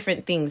they're two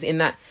different things in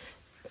that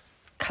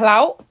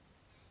clout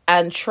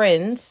and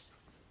trends.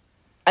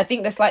 I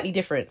think they're slightly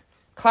different.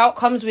 Clout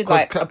comes with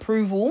 'Cause like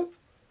approval.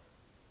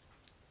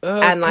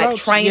 And like Clout-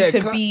 trying yeah, to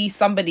clout- be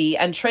somebody,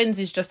 and trends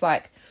is just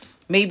like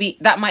maybe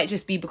that might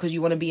just be because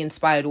you want to be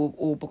inspired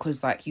or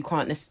because like you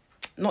can't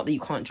not that you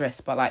can't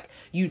dress, but like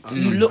you I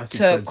look see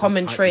to trends as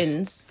common hypeness.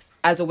 trends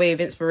as a way of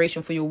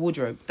inspiration for your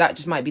wardrobe. That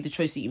just might be the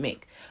choice that you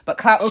make. But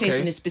clout Okay.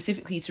 chasing is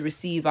specifically to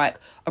receive like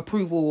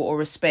approval or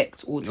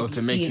respect or to Or be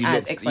to make seen you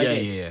as look...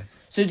 XYZ. Yeah.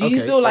 So do you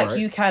Okay, feel like alright.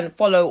 you can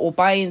follow or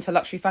buy into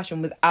luxury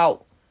fashion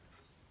without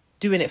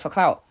doing it for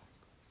clout?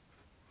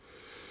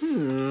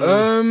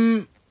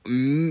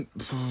 And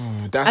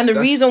the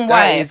reason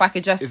why, if I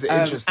could just is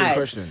an interesting add,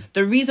 question.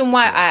 the reason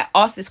why I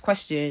asked this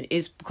question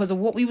is because of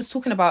what we was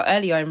talking about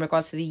earlier in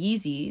regards to the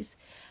Yeezys.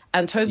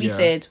 And Toby Yeah.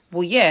 said,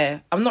 well, yeah,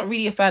 I'm not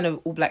really a fan of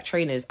all black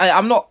trainers.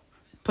 I'm not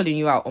pulling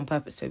you out on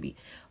purpose, Toby.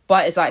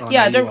 But it's like,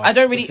 yeah, no, you I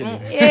don't really,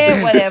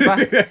 yeah,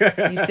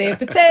 whatever. You say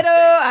potato,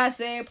 I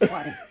say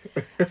potato.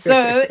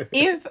 So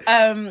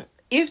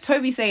if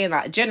Toby's saying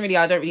that, generally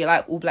I don't really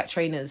like all black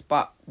trainers,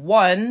 but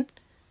one,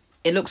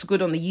 it looks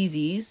good on the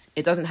Yeezys.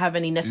 It doesn't have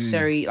any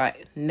necessary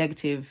like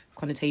negative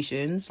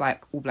connotations,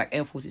 like all black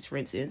Air Forces, for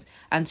instance.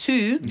 And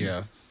two,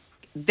 Yeah.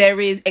 there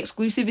is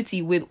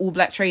exclusivity with all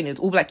black trainers,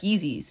 all black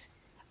Yeezys.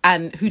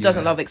 And who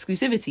doesn't Yeah. love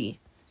exclusivity?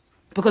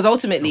 Because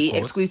ultimately, Of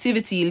course.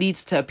 exclusivity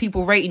leads to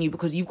people rating you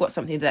because you've got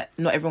something that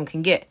not everyone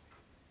can get,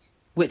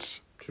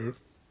 which True.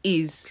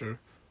 is True.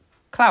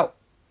 clout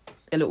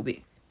a little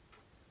bit.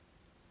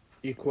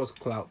 Equals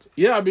clout.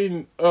 Yeah, I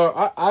mean,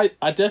 I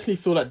definitely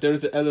feel like there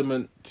is an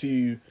element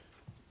to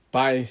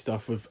buying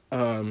stuff with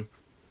I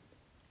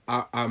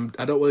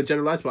don't want to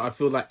generalize, but I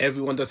feel like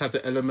everyone does have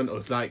the element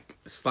of like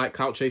slight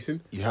clout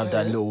chasing. You have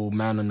that little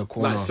man in the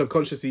corner. Like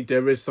subconsciously,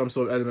 there is some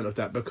sort of element of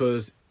that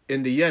because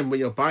in the end, when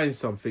you're buying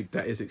something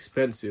that is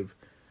expensive,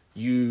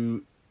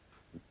 you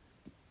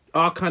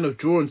are kind of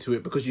drawn to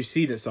it because you've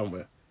seen it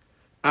somewhere.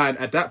 And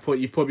at that point,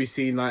 you've probably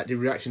seen like the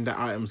reaction that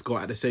items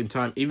got at the same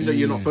time. Even though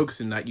you're not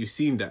focusing that, you've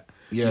seen that.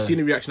 Yeah. You've seen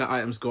the reaction that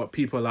items got.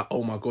 People are like,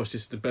 oh my gosh,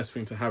 this is the best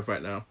thing to have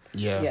right now.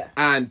 Yeah.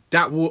 And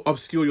that will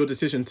obscure your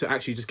decision to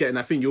actually just getting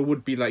that thing. You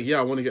would be like, yeah,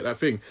 I want to get that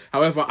thing.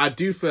 However, I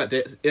do feel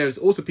that there's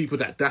also people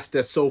that's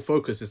their sole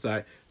focus. It's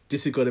like,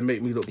 this is going to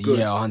make me look good.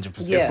 Yeah,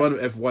 100%. Yeah. In front of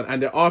everyone.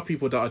 And there are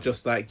people that are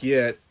just like,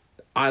 yeah,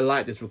 I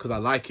like this because I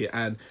like it.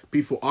 And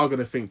people are going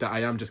to think that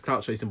I am just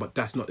clout chasing, but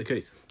that's not the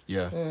case.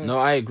 Yeah. No,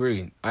 I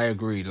agree.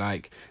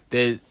 Like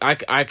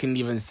I can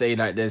even say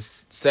that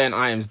there's certain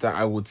items that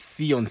I would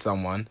see on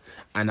someone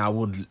and I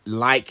would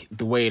like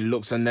the way it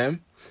looks on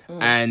them,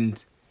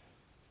 and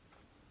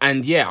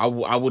yeah,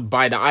 I would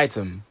buy the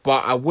item,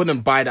 but I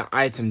wouldn't buy the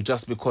item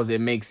just because it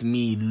makes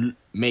me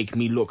make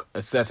me look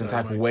a certain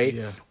type of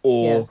way,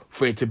 or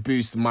for it to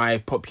boost my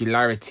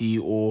popularity,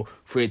 or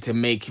for it to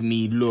make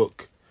me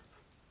look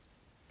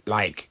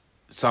like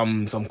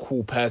some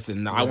cool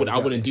person. I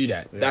wouldn't do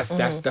that.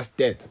 That's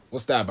dead.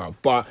 What's that about?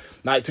 But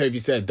like Toby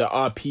said, there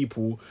are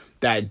people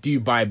that do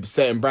buy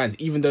certain brands,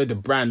 even though the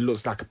brand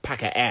looks like a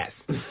pack of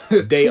ass.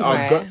 They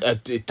are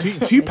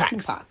two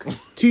packs,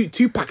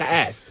 two pack of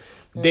ass.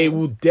 They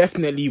will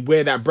definitely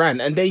wear that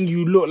brand, and then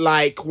you look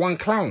like one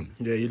clown.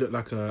 Yeah, you look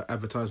like a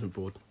advertisement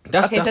board.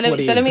 Let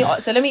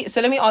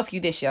me ask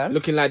you this, yeah.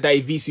 Looking like that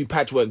Evisu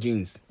patchwork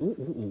jeans.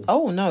 Ooh.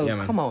 Oh no, Yeah,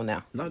 man. come on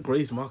now. Not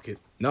Gray's Market.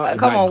 No,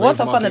 Come on,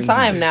 once upon a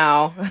time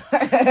now.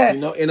 You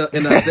know, in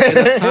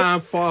a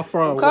time far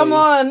away. Come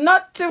on,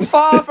 not too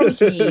far from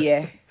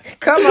here.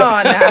 Come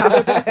on now.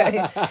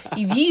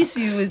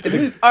 Evisu is the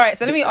move. All right,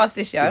 so let me ask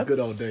this, yeah. The good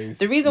old days.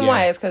 The reason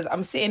why is because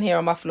I'm sitting here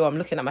on my floor, I'm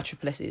looking at my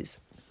triple S's.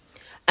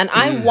 And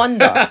I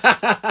wonder.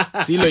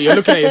 See, look, you're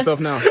looking at yourself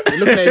now. You're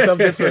looking at yourself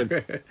different.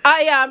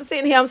 I'm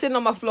sitting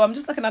on my floor, I'm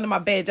just looking under my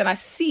bed, and I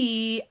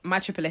see my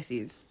triple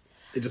S's.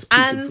 It just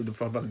peeking through the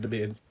front of the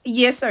bed.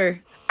 Yes,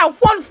 sir. And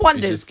one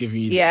wonders. It's just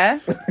giving you, yeah.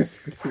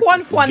 One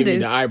give me wonders.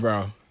 the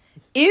eyebrow.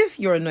 If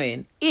you're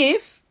annoying,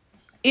 if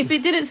it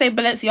didn't say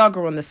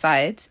Balenciaga on the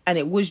side and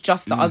it was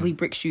just the ugly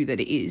brick shoe that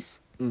it is,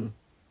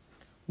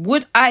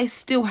 would I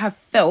still have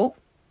felt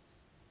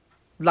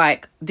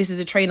like this is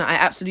a trainer I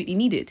absolutely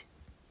needed?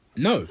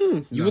 No,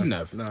 you wouldn't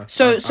have. No.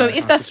 So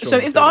if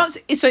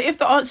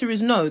the answer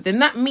is no, then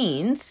that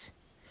means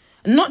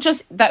not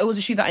just that it was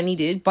a shoe that I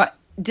needed, but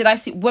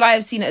would I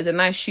have seen it as a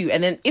nice shoe?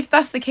 And then if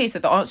that's the case,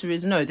 that the answer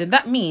is no, then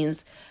that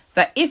means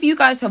that if you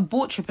guys have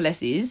bought triple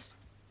S's,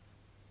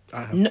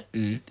 I have.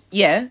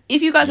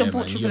 if you guys have bought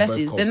man, triple you're both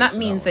S's, then that culprits for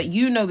means that that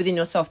you know within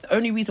yourself the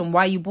only reason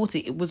why you bought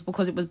it was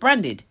because it was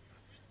branded.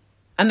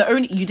 And the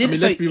only you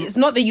didn't. It's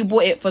not that you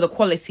bought it for the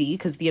quality,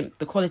 because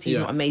the quality is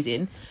not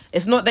amazing.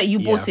 It's not that you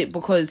bought it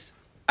because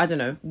I don't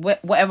know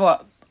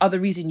whatever other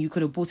reason you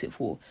could have bought it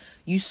for.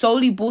 You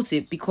solely bought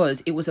it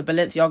because it was a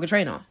Balenciaga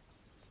trainer.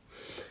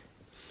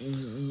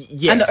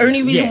 Yeah, and the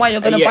only reason why you're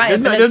going to buy a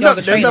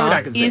Balenciaga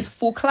trainer is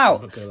for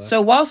clout.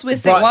 So whilst we're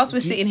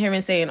sitting here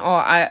and saying,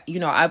 I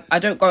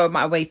don't go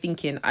my way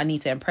thinking I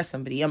need to impress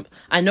somebody.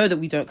 I know that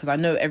we don't, because I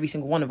know every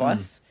single one of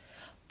us.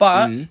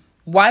 But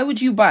why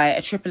would you buy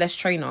a triple S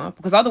trainer?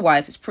 Because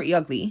otherwise it's pretty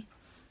ugly.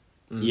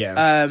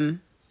 Yeah.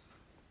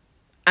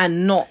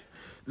 And not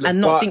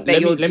think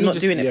that you're not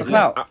doing it for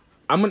clout.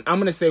 I'm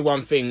gonna say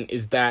one thing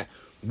is that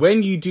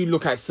when you do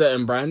look at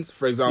certain brands,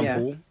 for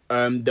example,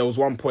 there was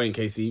one point,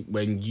 Casey,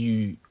 when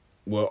you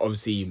were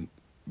obviously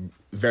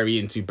very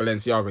into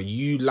Balenciaga.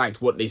 You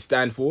liked what they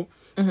stand for,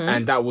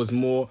 and that was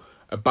more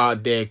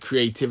about their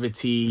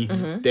creativity,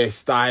 their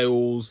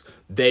styles.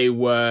 They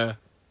were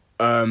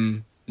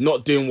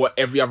not doing what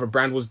every other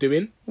brand was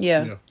doing.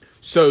 Yeah.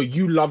 So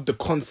you loved the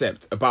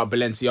concept about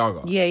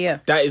Balenciaga. Yeah.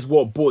 That is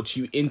what brought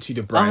you into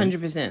the brand.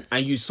 100%.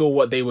 And you saw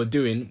what they were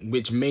doing,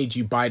 which made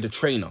you buy the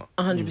trainer.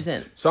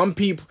 100%. Some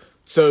people...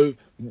 So,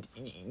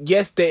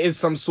 yes, there is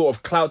some sort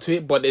of clout to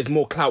it, but there's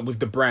more clout with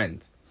the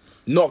brand.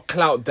 Not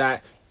clout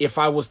that if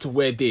I was to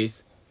wear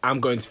this, I'm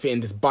going to fit in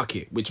this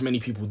bucket, which many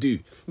people do.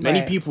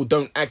 Many people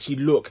don't actually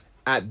look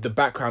at the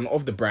background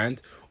of the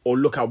brand or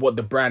look at what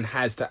the brand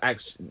has to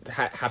actually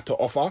have to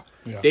offer.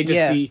 Yeah. They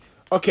just see,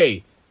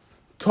 okay,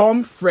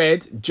 Tom,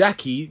 Fred,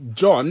 Jackie,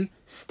 John,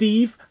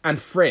 Steve, and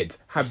Fred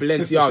have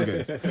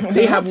Balenciagas.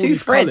 They have all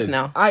these colours.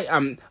 Now. I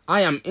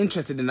am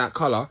interested in that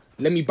colour.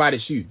 Let me buy the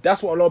shoe.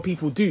 That's what a lot of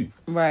people do.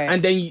 Right.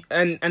 And then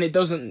and it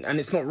doesn't, and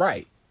it's not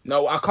right.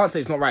 No, I can't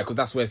say it's not right,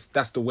 because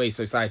that's the way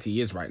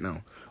society is right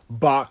now.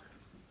 But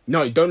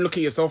no, don't look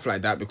at yourself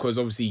like that, because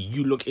obviously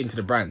you look into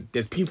the brand.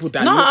 There's people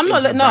that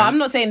I'm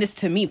not saying this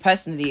to me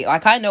personally.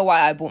 Like, I know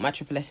why I bought my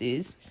triple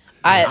S's.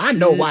 I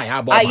know why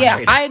I bought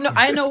mine.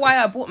 I know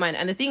why I bought mine.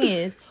 And the thing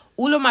is,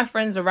 all of my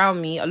friends around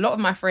me, a lot of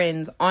my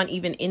friends aren't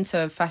even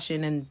into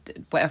fashion and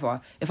whatever.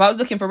 If I was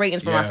looking for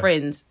ratings for my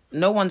friends,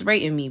 no one's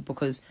rating me,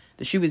 because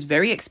the shoe is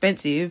very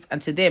expensive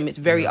and to them it's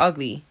very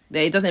ugly.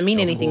 It doesn't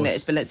mean anything that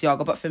it's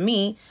Balenciaga. But for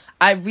me,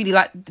 I really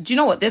like... Do you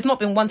know what? There's not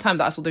been one time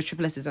that I saw those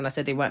triple S's and I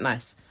said they weren't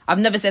nice. I've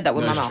never said that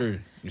with my mouth.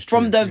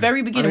 From the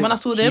very beginning, when I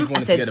saw them, I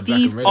said,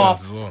 these are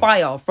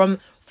fire.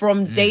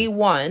 From day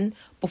one,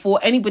 before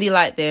anybody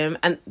liked them.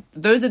 And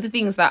those are the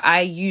things that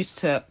I use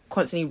to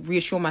constantly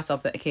reassure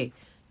myself that, okay,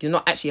 you're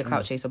not actually a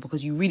clout chaser,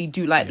 because you really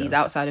do like these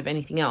outside of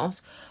anything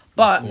else.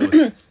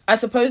 But I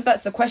suppose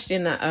that's the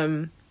question that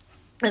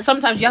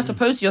sometimes you have to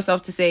pose to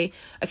yourself to say,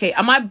 okay,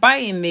 am I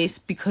buying this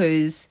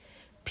because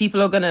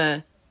people are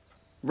gonna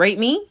rate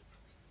me?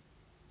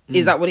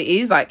 Is that what it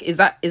is? Like, is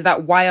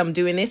that why I'm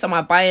doing this? Am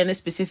I buying a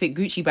specific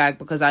Gucci bag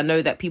because I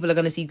know that people are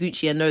gonna see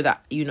Gucci and know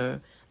that,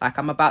 like,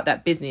 I'm about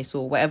that business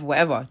or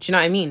whatever? Do you know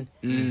what I mean?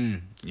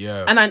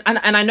 Yeah. And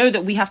I know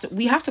that we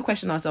have to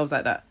question ourselves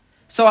like that.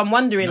 So I'm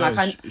wondering, No,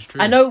 like, it's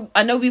true. I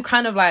know we've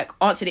kind of like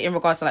answered it in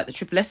regards to like the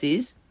triple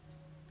S's,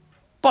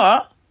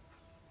 but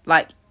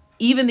like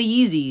even the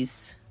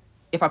Yeezys,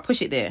 if I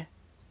push it there,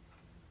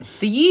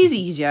 the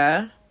Yeezys,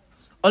 yeah,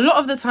 a lot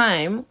of the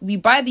time we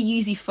buy the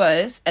Yeezy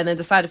first and then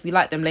decide if we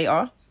like them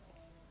later.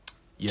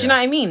 Yeah. Do you know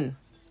what I mean?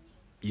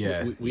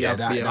 Yeah. We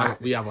have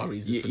our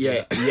reasons.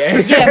 Yeah.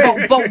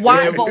 But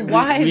why? Yeah, but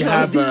why? we though?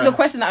 have, This is the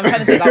question that I'm trying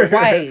to say. Like,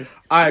 why?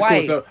 Alright, Why?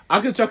 cool. So I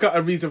can chuck out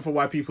a reason for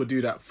why people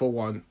do that. For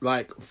one,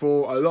 like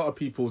for a lot of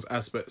people's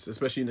aspects,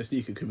 especially in the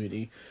sneaker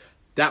community,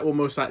 that will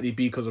most likely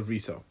be because of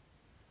resale.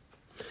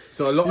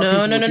 So a lot of people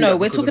do that We're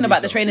because talking of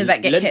about the resale. trainers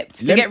that get kept.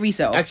 Forget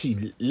resale.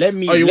 Actually, let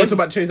me. Oh, you let want to me-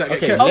 talk about trainers that get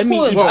okay, kept? Of let me-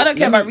 course, well, I don't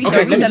care let me- about resale. okay,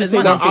 let me Resale just is say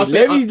money. one thing.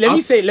 I'll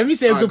say- Let me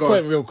say a Alright, good go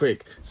point on. real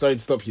quick. Sorry to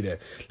stop you there.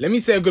 Let me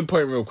say a good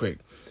point real quick.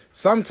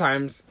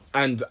 Sometimes,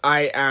 and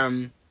I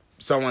am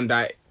someone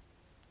that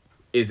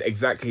is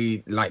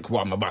exactly like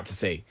what I'm about to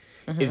say,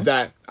 is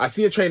that I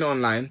see a trainer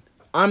online.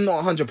 I'm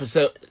not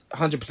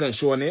 100%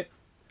 sure on it.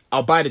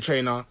 I'll buy the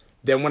trainer.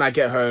 Then when I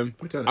get home,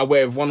 Return it. I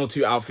wear 1 or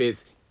 2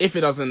 outfits. If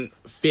it doesn't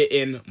fit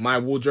in my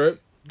wardrobe,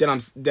 then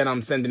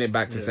I'm sending it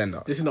back to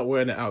sender. This is not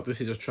wearing it out.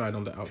 This is just trying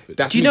on the outfit.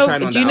 That's Do you me know?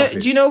 trying on Do you the know?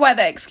 outfit. Do you know why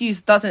that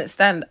excuse doesn't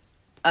stand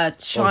a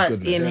chance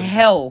goodness. in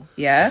hell?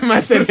 Yeah. I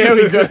said, here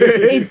we go.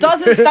 It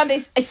doesn't stand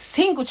a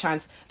single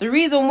chance. The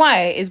reason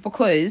why is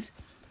because,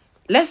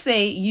 let's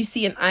say you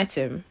see an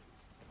item,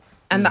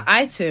 and the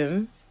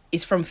item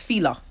is from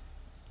Fila,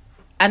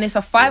 and it's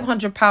a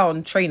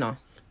 £500 trainer.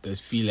 There's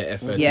Fila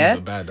F13 Yeah,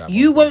 for bad.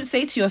 you won't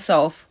say to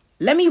yourself,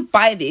 "Let me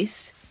buy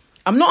this.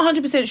 I'm not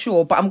 100%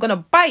 sure, but I'm gonna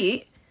buy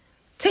it,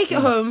 take it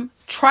home,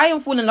 try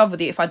and fall in love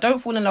with it. If I don't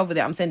fall in love with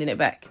it, I'm sending it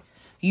back."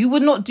 You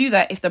would not do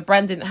that if the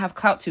brand didn't have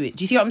clout to it.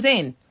 Do you see what I'm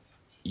saying?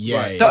 Yeah.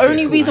 Right. The yeah,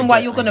 only cool. reason I why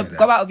get- you're I gonna get that.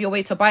 go out of your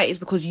way to buy it is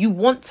because you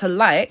want to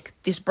like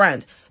this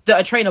brand. That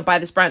a trainer by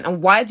this brand.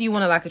 And why do you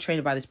want to like a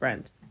trainer by this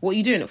brand? What are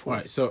you doing it for?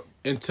 Right, so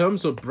in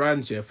terms of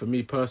brands, yeah, for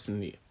me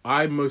personally,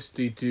 I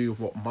mostly do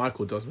what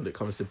Michael does when it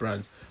comes to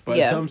brands. But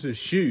Yeah. in terms of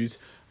shoes,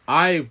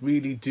 I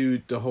really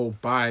do the whole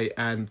buy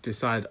and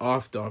decide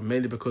after,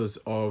 mainly because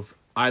of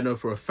I know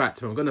for a fact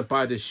if I'm going to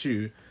buy this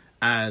shoe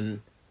and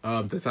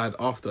decide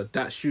after,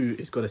 that shoe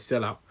is going to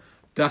sell out.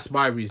 That's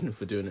my reason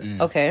for doing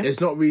it. Okay.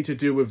 It's not really to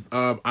do with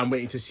I'm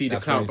waiting to see the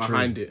That's clout very true.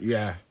 behind it.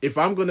 Yeah. If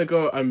I'm gonna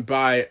go and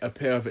buy a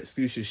pair of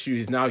exclusive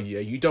shoes now, yeah,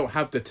 you don't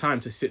have the time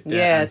to sit there.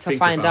 Yeah, and to think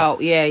find about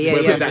out. Yeah,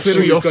 whether yeah. that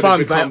Twiddle shoe your is gonna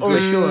thumbs, like, become oh,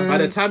 good. sure. By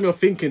the time you're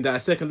thinking that, a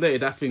second later,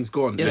 that thing's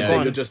gone. Yeah. And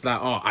then you're just like,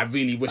 oh, I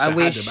really wish I had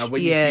wish- them. And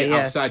when you yeah, see it yeah.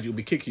 outside, you'll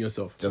be kicking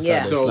yourself. Just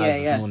Yeah. like those So- slides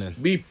Yeah, yeah. this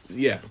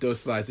morning. Those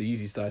slides, the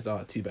easy slides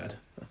are too bad.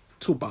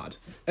 Too bad.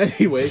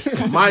 Anyway,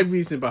 my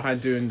reason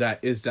behind doing that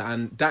is that,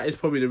 and that is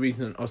probably the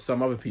reason of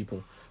some other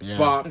people. Yeah.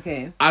 But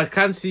Okay. I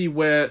can see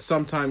where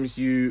sometimes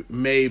you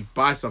may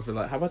buy something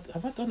like have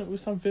I done it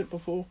with something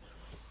before?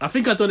 I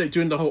think I've done it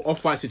during the whole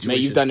Off-White situation. Mate,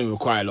 you've done it with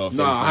quite a lot of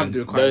No, things, I man. haven't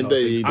done quite a lot of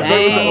things. you I don't-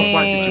 don't know the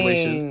Off-White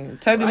situation. Dang.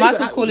 Toby I-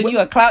 Michael's I- calling you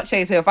a clout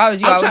chaser. If I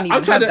was you, I wouldn't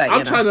even have that.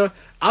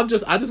 I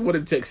just want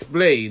him to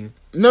explain.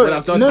 No, when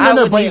I've done no, that. I no,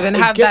 wouldn't but even it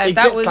have get- that. it If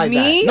that gets was like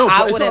me, No, but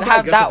I it's wouldn't not about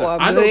have getting that to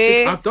one. I don't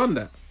think boy. I've done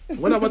that.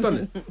 When have I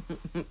done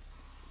it?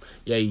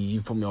 Yeah, you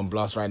put me on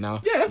blast right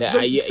now. Yeah,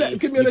 so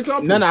give me an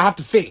example. No, I have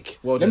to think.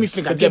 Well Let then, me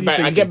think. I continue get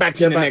thinking. back to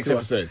you in Get the back next to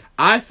us. episode.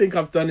 I think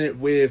I've done it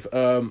with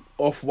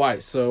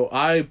Off-White. So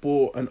I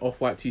bought an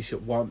Off-White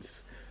t-shirt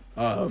once.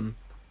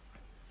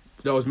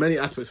 There was many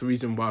aspects of the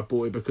reason why I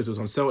bought it, because it was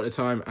on sale at the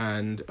time,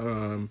 and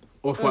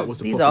Off-White was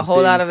the These proper are a whole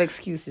thing. lot of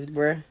excuses,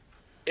 bruh.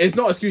 It's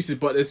not excuses,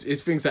 but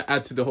it's things that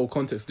add to the whole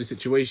context of the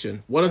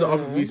situation. One of the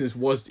other reasons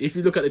was, if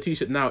you look at the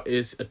t-shirt now,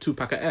 it's a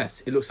 2-pack of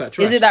S. It looks like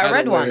trash. Is it that I don't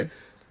red wear one? it.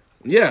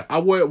 Yeah, I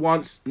wore it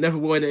once, never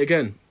worn it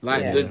again.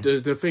 Like Yeah.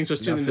 the thing's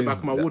just chilling in the back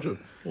of my wardrobe.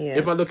 Yeah.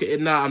 If I look at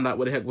it now, I'm like,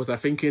 what the heck was I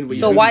thinking? When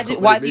So you why really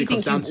do when it you really think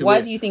comes down to why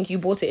it, do you think you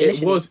bought it it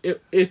initially? was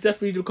it's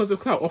definitely because of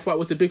clout. Off-White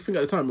was the big thing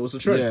at the time. It was a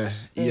trend.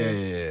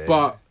 Yeah.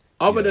 But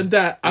other than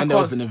that, and there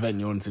was an event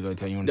you wanted to go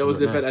to. And you wanted there to was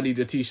look an event I nice.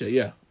 needed a t-shirt.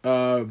 Yeah.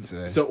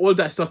 So- So all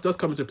that stuff does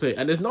come into play,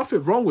 and there's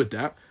nothing wrong with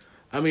that.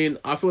 I mean,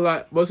 I feel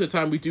like most of the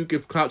time we do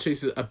give clout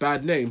chasers a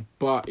bad name,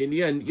 but in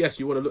the end, yes,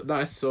 you want to look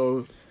nice,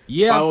 so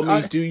Yeah, by all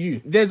means, do you.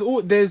 There's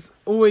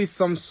always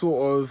some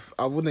sort of,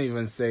 I wouldn't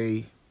even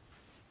say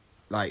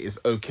like it's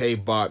okay,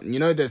 but you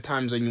know, there's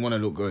times when you want to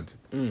look good.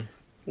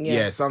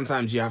 Yeah,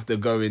 sometimes you have to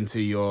go into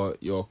your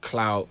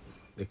clout,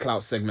 the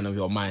clout segment of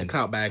your mind,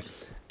 Clout bag.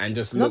 and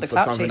just Not look the for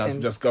clout something that's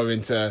chasing. just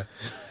going to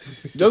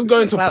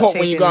Clout pop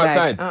when you go chasing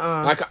bag.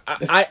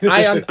 outside.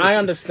 Like I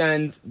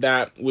understand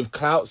that with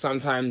clout,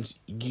 sometimes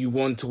you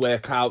want to wear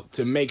clout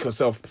to make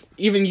yourself,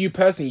 even you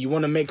personally, you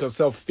want to make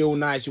yourself feel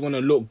nice. You want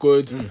to look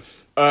good.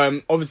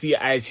 Obviously,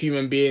 as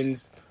human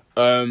beings,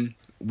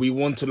 we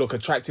want to look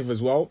attractive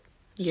as well.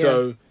 Yeah.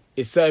 So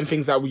it's certain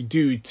things that we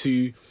do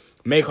to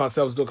make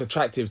ourselves look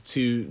attractive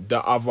to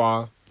the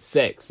other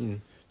sex.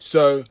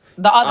 So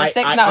The other I-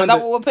 sex I now, is that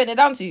under- what we're putting it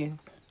down to?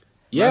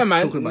 Yeah, Man's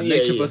man. talking about Yeah,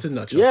 nature yeah. versus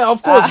nurture. Yeah,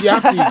 of course you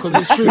have to because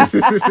it's true.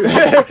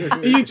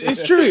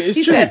 It's true. It's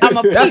He true. said, "I'm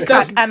a That's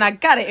peacock and I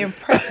gotta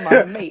impress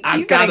my mate." I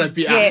You gotta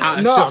be get-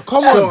 out. No,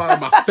 come show on. out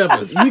my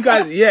feathers. You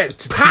guys, yeah.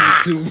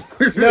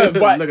 No,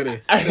 but Look at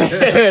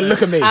this.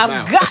 look at me.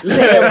 I've got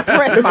to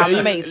impress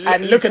my mate. I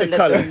need Look to at the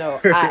let them colours. know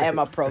I am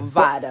a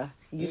provider.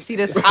 You see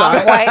this?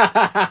 I'm white.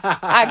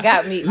 I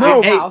got me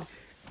No. a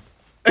house.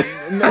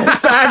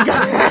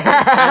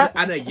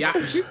 And a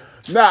yacht.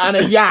 Nah, and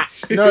a yacht.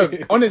 No,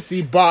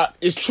 honestly, but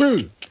it's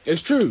true.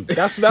 It's true.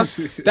 That's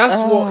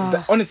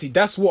what. Honestly,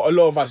 that's what a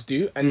lot of us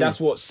do, and that's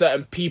what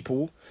certain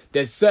people.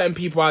 There's certain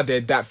people out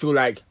there that feel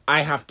like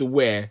I have to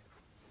wear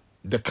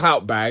the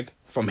clout bag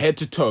from head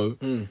to toe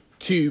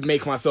to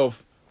make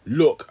myself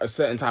look a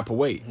certain type of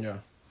way. Yeah.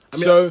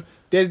 So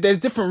there's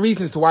different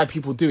reasons to why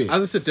people do it.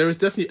 As I said, there is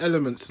definitely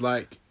elements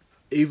like,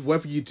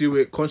 whether you do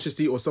it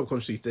consciously or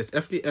subconsciously, there's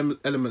definitely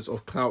elements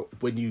of clout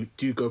when you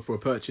do go for a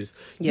purchase.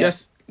 Yeah.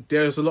 Yes,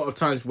 there's a lot of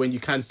times when you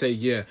can say,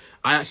 yeah,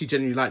 I actually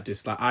genuinely like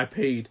this. Like, I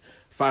paid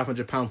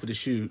 £500 for the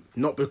shoe,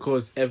 not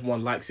because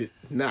everyone likes it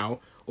now,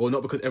 or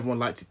not because everyone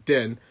liked it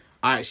then.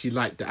 I actually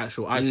like the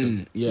actual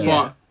item. yeah.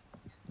 But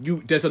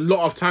there's a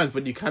lot of times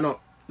when you cannot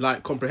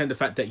like comprehend the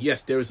fact that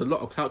yes, there is a lot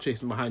of clout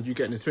chasing behind you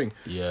getting this thing.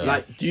 Yeah.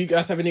 Like, do you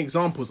guys have any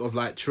examples of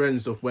like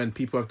trends of when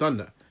people have done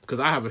that? Because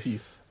I have a few.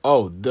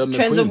 Oh, the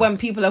Trends of McQueens. when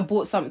people have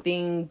bought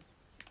something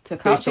to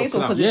clout Based off chase or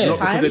clout. because Yeah, it's not the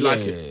because time. they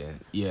like it.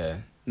 Yeah.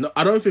 No,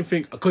 I don't even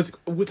think, because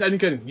and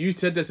again, you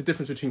said there's a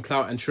difference between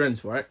clout and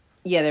trends, right?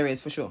 Yeah, there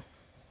is for sure.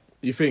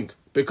 You think?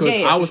 Because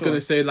Yeah, I for was sure.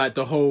 gonna say like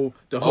the whole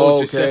Okay.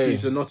 Giuseppe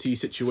Zanotti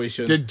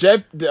situation. The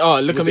Jeb. Oh,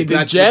 look at me.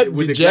 The Jeb.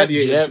 with The the Jeb.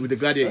 gladiator with the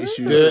gladiator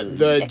issue.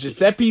 The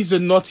Giuseppe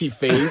Zanotti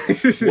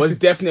phase was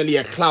definitely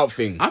a clout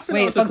thing. I think that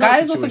Wait, was for a clout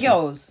guys or for situation.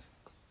 girls?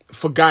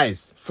 For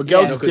guys. For girls,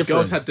 Yeah. it's Because different.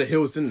 girls had the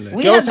heels, didn't they?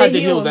 We Girls had had the the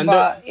heels heels, and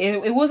but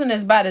it wasn't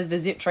as bad as the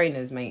zip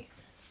trainers, mate.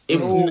 it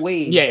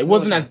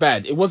wasn't as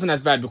bad. It wasn't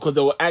as bad because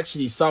there were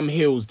actually some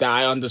heels that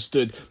I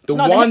understood. The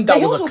No, one the that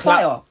heels was a were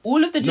clout. fire.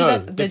 All of the No,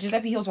 the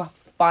Giuseppe heels were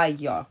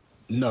fire.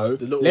 No,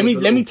 little- let me the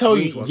let me little tell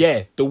wings you. one.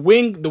 Yeah, the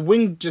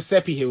wing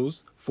Giuseppe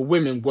heels for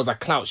women was a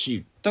clout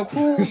shoe. The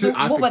cruel, I what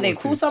think were it they? was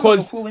Cruel too. summers or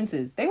 'Cause- cruel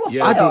winters? They were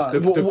Yeah, fire. the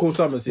cool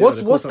summers. Yeah, What's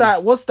the cool what's summers.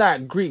 that? What's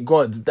that Greek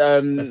god?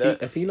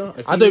 Athena?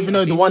 I don't even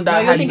know the one No, that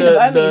you're had thinking of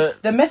Hermes, the.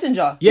 the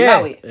messenger. Yeah.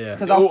 Allow it. Yeah.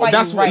 Because I'll fight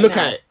That's you what. right Look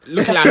now. at it.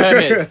 Looking at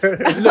Hermes.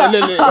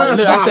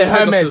 look. I said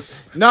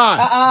Hermes.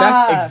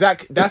 Nah,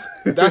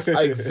 that's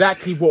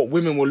exactly what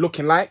women were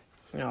looking like.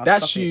 Oh, That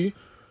stop shoe,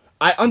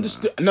 I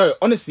understood. No,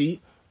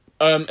 honestly,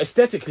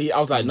 aesthetically, I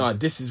was like, nah,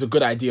 this is a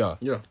good idea.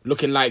 Yeah.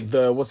 Looking like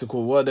the what's it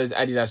called? What are those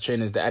Adidas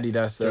trainers? The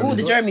Adidas. Oh,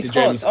 the Jeremy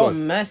Scotts. Oh,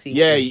 mercy.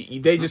 Yeah,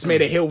 they just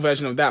made a heel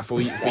version of that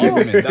for you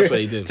women. That's what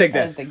they did. Take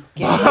That's that. the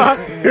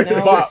game.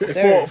 No, But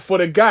sir. for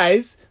the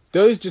guys,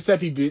 those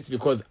Giuseppe boots,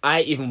 because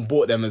I even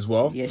bought them as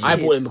well. Yes, I you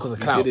bought did. them because of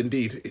You clout. did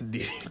indeed.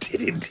 Indeed.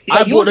 Did indeed. I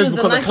bought Yours those was the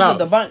because of nicest clout. of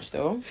the bunch,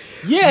 though.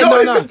 Yeah,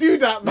 Don't no. even do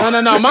that,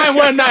 man. No, mine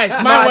weren't nice.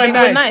 Mine Nah, weren't they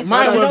were nice. But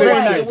Mine you were know very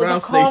what? nice. It was Brown a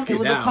snake calm. skin It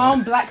was a down.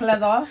 calm black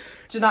leather.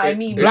 Do you know what I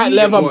mean? Black It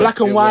leather, was, black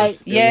and it white.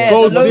 was. Yeah,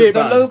 Gold the zip,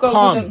 logo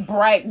calm. wasn't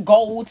bright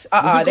gold. Was They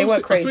it weren't gold? I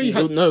swear crazy. you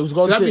had- No, it was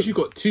gold So that tip. means you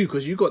got two,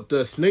 because you got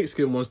the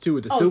snakeskin ones too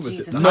with the Oh, silver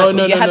Jesus. zip. No,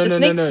 No. you had the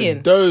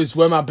snakeskin. Those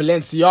were my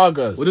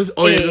Balenciagas. What is?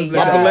 Oh yeah, Hey, those My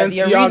yeah. black- the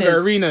Balenciaga arenas.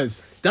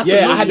 arenas. That's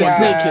Yeah, a I had the little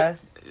snake. Yeah.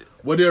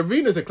 Were the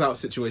arenas a clout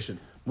situation?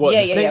 What,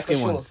 Yeah, the yeah, snakeskin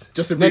for sure. ones?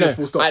 Just the No, arenas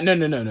full stop. no.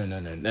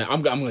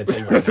 I'm going to tell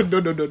you right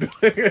now.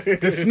 No.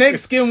 The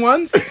snakeskin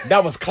ones,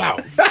 that was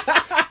clout.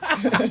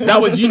 That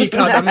was uni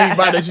clout that made me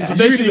buy those shoes.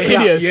 Those shoes are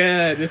hideous.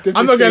 Yeah, there's different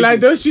I'm not going to lie,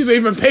 stages. those shoes were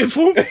even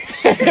painful.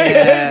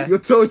 Yeah. Your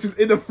toe just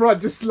in the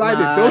front, just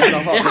sliding. Nah, Those- it's a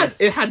hot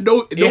mess. it had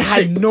no It had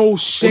shape. no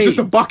shape. It was just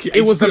a bucket. It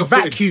and was just a put your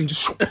foot in. vacuum.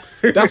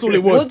 Just, that's all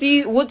it was. What do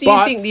you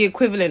But- think the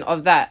equivalent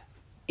of that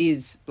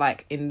is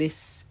like in the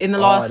Oh,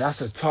 last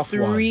that's a tough 3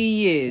 one.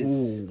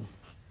 years?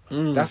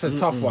 That's a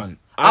tough one.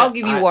 I'll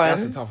give you one.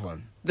 That's a tough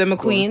one. The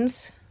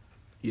McQueens.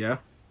 Yeah.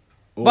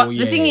 But Oh, the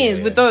yeah, thing yeah, is,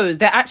 yeah. with those,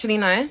 they're actually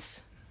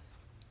nice.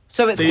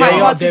 So it's They quite are,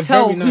 hard to they're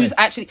tell very who's nice.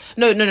 actually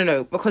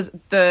no, because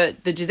the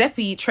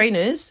Giuseppe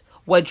trainers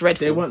were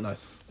dreadful. They weren't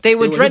nice. They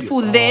were They were dreadful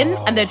idiots. then,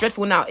 and they're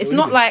dreadful now. It's They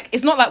were not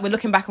like we're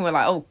looking back and we're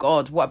like, oh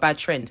god, what a bad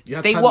trend. You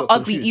had They were padlocks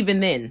on ugly shoes. even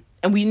then,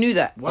 and we knew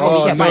that. Wow. And we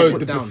Oh, kept no, buying put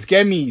the them. down.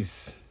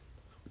 Buscemi's.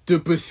 The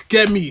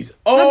Buscemi's. but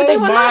Oh they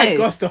were my nice.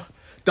 gosh.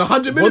 The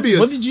 100 What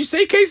millimeters. did you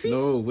say, Casey?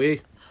 No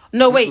way.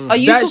 No, wait, are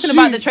you That talking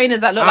about shoe, the trainers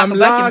that look like I'm a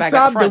Birkin bag locked at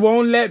up, the they front?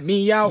 won't let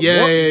me out.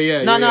 Yeah, What?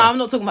 yeah. No, I'm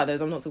not talking about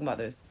those. I'm not talking about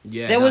those.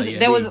 Yeah, there was nah, yeah,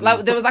 there was yeah, like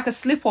yeah. there was like a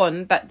slip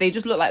on that they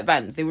just looked like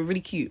Vans. They were really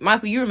cute.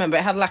 Michael, you remember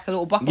it had like a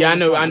little buckle. Yeah, I on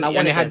the know, front, and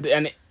wanted it had, them.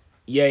 and it,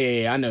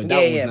 yeah, I know. That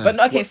Yeah, was nice.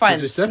 but okay, What, fine.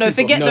 the Giuseppe No,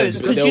 forget No, those they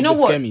because were you know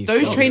what? Buscemi's.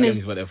 Those Oh, trainers,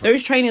 Buscemi's, whatever.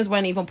 those trainers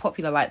weren't even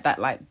popular like that.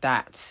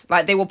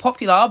 Like they were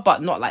popular,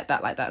 but not like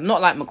that.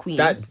 Not like McQueen's,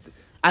 That's-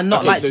 and not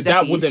Okay, like so Giuseppe's.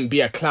 that wouldn't be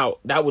a clout.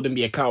 That wouldn't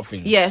be a clout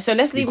thing. Yeah, so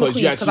let's leave because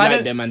McQueen's you because actually I liked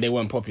don't. them and they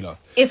weren't popular.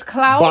 It's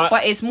clout, But-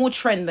 but it's more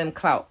trend than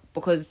clout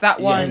because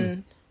that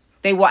one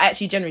they were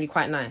actually generally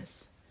quite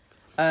nice.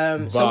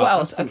 So But- what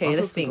else? Okay,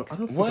 let's think.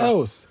 What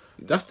else?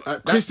 That's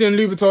Christian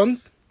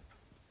Louboutins.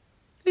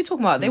 Who you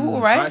talking about? They were I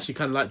alright. actually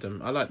kind of like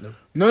them. I like them.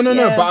 No.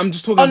 Yeah. But I'm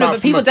just talking Oh, no, about.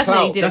 but people from a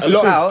definitely clout. did it a for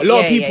lot, clout. A lot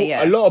Yeah, of people.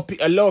 yeah.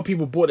 A lot of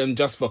people bought them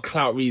just for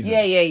clout reasons.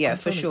 Yeah,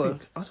 for I sure.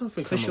 don't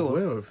think For I'm sure.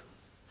 aware of.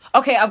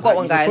 Okay, I've got Like,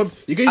 one, you can guys.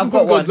 prob- you can I've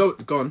got one.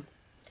 Go on.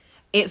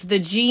 It's the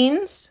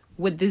jeans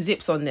with the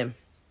zips on them.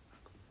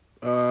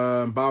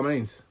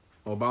 Balmain's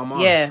or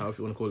Balmain. Yeah. However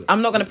you want to call it.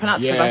 I'm not gonna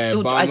pronounce it because Yeah, I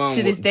still, Balmain,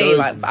 to this day,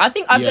 those- I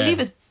yeah. believe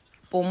it's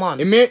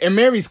Balmain. And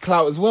Mary's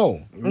clout as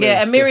well.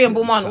 Yeah, and Mary and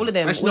definitely Balmain, can. all of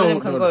them, Actually, all of no,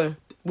 them can no, go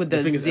with the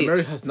The thing is, zips. Mary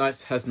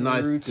has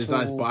nice Brutal.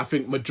 designs, but I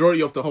think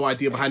majority of the whole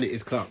idea behind it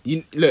is clout.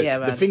 Look, Yeah,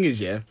 the man. thing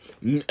is,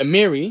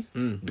 Mary,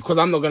 because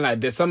I'm not gonna lie,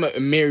 there's some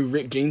Mary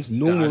ripped jeans,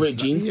 normal That are- ripped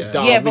jeans. yeah.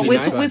 That Yeah, are but really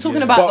we're nice. we're talking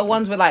Yeah. about But- the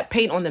ones with like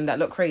paint on them that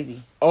look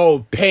crazy.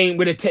 Oh, paint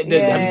with the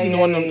Yeah, have you seen the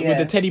one yeah. with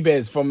the teddy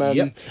bears from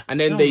Yep. and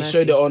then Oh, they mercy.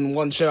 showed it on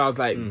one show. I was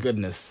like,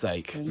 goodness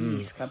sake.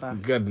 Yeesh,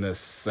 kabah. Goodness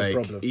sake.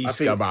 Problem.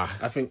 Iskaba.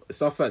 I think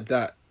stuff like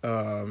that.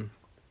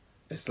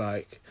 It's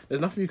like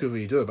there's nothing you can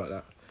really do about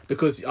that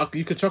because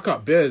you could chuck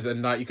out beers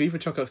and like you could even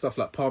chuck out stuff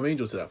like Palm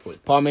Angels at that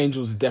point. Palm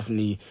Angels is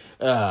definitely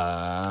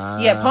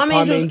Yeah, Palm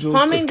Angels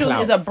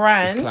clout. is a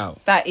brand It's clout.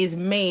 that is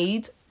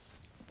made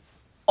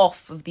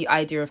off of the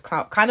idea of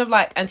clout, kind of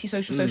like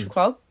Antisocial Social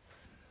Club.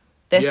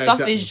 Their Yeah, stuff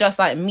exactly. is just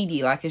like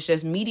meaty, like it's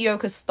just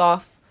mediocre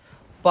stuff,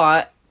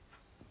 but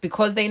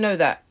because they know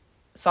that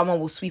someone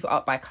will sweep it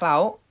up by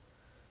clout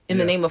in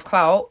the Yeah. name of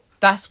clout,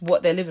 that's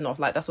what they're living off.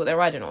 Like that's what they're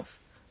riding off.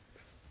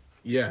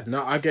 Yeah,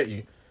 no, I get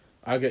you.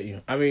 I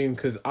mean,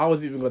 because I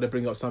was even going to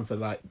bring up something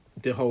like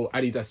the whole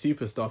Adidas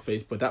Superstar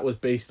phase, but that was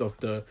based off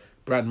the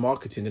brand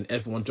marketing and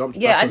everyone jumped.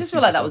 Yeah, back I on just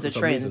feel like that Superstar was a for some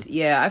trend. reason.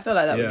 Yeah, I feel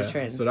like that was a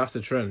trend. So that's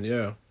a trend.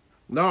 Yeah.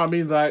 No, I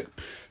mean like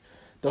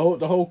the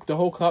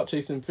whole clout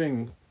chasing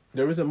thing.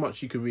 There isn't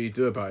much you can really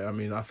do about it. I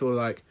mean, I feel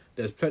like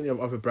there's plenty of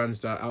other brands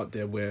that are out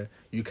there where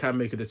you can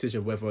make a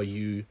decision whether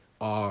you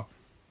are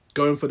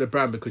going for the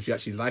brand because you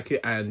actually like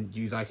it and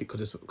you like it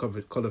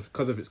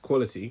because of its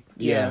quality.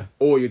 Yeah.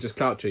 Or you're just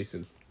clout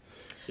chasing.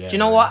 Yeah, Do you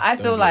know man, what? I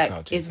don't feel be a like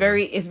clout it's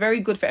chaser.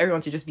 very good for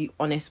everyone to just be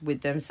honest with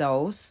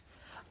themselves.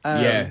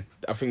 Yeah,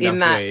 I think In that's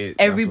that where it,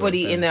 that's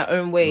everybody where it in their stems-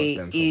 own not way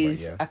stems from,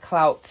 is but yeah. a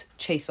clout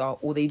chaser,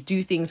 or they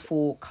do things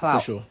for For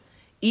clout. sure.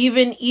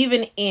 Even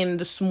in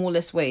the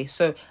smallest way.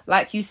 So,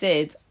 like you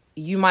said,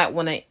 you might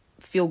want to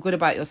feel good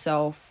about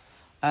yourself,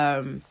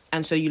 and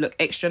so you look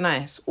extra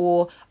nice.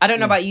 Or I don't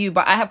know about you,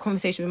 but I have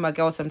conversations with my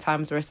girls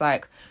sometimes where it's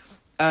like,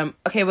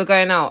 okay, we're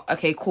going out.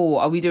 Okay, cool.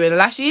 Are we doing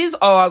lashes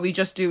or are we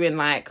just doing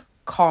like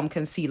calm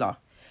concealer?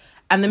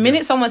 And the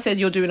minute someone says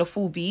you're doing a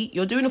full beat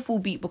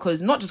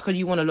because not just because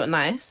you want to look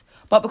nice,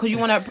 but because you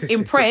want to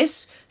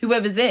impress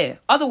whoever's there.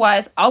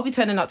 Otherwise, I'll be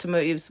turning up to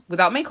motives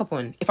without makeup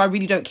on if I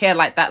really don't care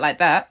like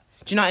that.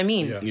 Do you know what I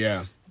mean? Yeah.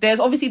 Yeah. There's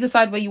obviously the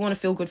side where you want to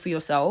feel good for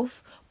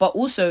yourself, but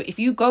also if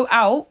you go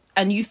out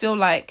and you feel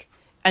like,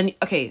 and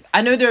okay,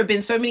 I know there have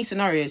been so many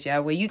scenarios, yeah,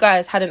 where you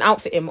guys had an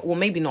outfit in, well,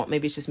 maybe not,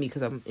 maybe it's just me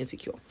because I'm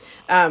insecure.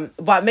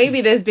 But maybe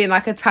there's been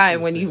like a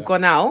time when you've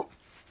gone out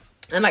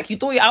and like you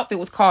thought your outfit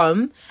was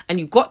calm and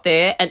you got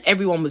there and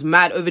everyone was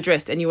mad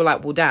overdressed and you were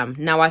like, well, damn,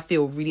 now I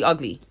feel really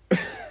ugly.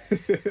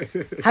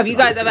 Have you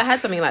guys ever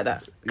had something like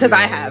that? Because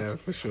I have. Yeah,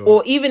 for sure.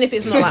 Or even if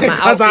it's not like my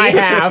outfit. Because I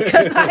have.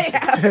 Because I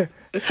have.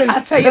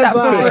 I'll tell you that Because for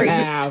I free.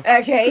 have.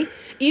 Okay?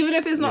 Even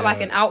if it's not like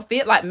an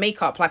outfit, like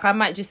makeup, like I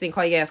might just think,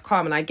 oh yeah, it's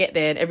calm, and I get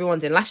there and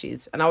everyone's in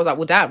lashes. And I was like,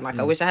 well, damn, like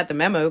I wish I had the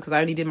memo because I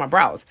only did my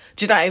brows.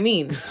 Do you know what I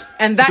mean?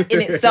 And that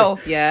in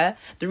itself, yeah,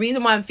 the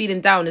reason why I'm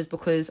feeling down is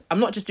because I'm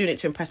not just doing it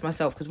to impress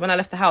myself, because when I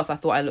left the house, I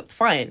thought I looked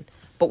fine.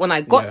 But when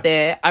I got Yeah.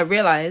 there, I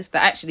realized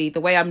that actually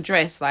the way I'm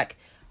dressed, like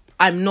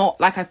I'm not,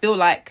 like I feel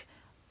like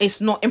it's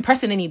not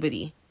impressing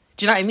anybody.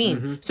 Do you know what I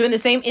mean? So in the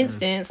same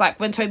instance, like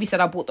when Toby said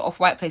I bought the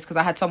Off-White place because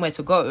I had somewhere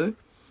to go,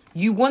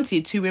 you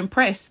wanted to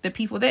impress the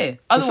people there.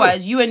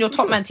 Otherwise, you and your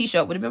Top Man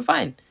t-shirt would have been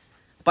fine.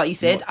 But you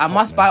said, Not I Top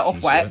must Man buy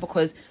Off-White t-shirt.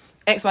 because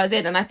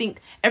XYZ. And I think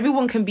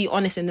everyone can be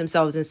honest in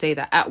themselves and say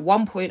that at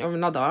one point or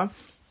another,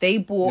 they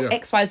bought Yeah.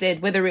 XYZ,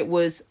 whether it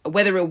was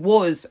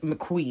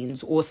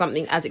McQueen's or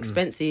something as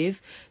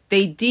expensive,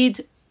 they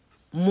did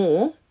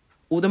more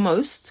or the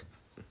most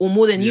or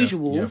more than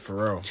usual Yeah, for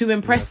real. to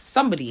impress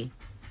somebody.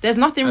 There's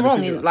nothing And the wrong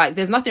thing in is- like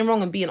there's nothing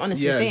wrong in being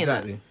honest Yeah, and saying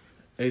exactly.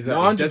 that.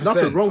 Exactly. No, There's 100%,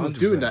 nothing wrong with 100%.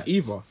 doing that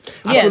either.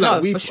 Yeah, feel no,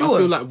 like for sure. I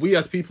feel like we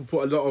as people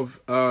put a lot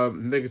of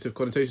negative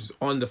connotations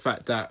on the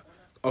fact that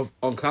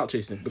on clout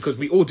chasing because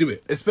we all do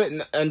it. It's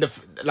been, and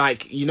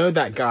like you know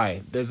that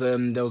guy. There's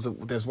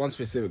one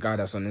specific guy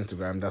that's on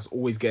Instagram that's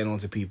always getting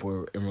onto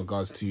people in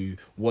regards to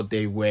what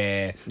they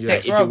wear. Yeah. Like,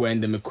 Dex if Rob, you're wearing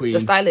the McQueen, the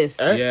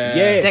stylist.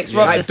 Yeah. Dex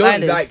Rob, like, the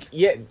don't- stylist.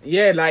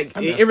 like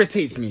it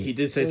irritates me. He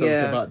did say something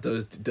Yeah. about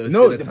those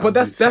No, dinner time but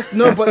boots. that's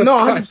no, but no,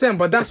 100%.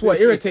 But that's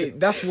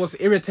what's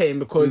irritating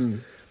because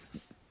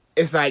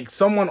it's like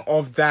someone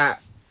of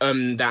that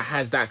that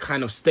has that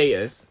kind of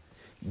status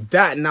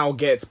that now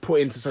gets put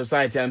into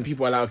society and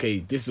people are like, okay,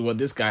 this is what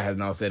this guy has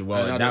now said. Well,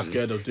 And now they're that,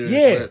 scared of doing yeah,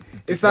 it.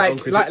 it's Their own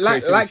like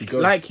creativity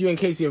goes. like you and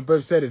Casey have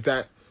both said is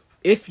that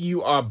if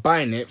you are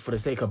buying it for the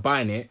sake of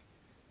buying it,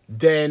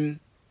 then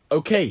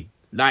okay,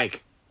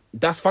 like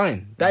that's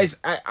fine. That is,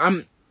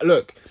 I'm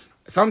look.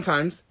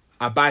 Sometimes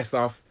I buy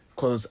stuff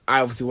because I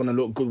obviously want to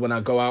look good when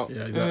I go out.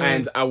 Yeah, exactly.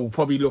 And I will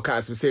probably look at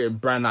a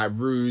specific brand like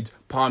Rude,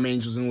 Palm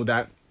Angels and all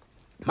that.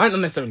 Might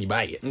not necessarily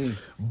buy it,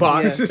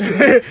 but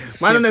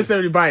might not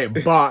necessarily buy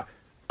it, but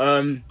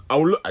I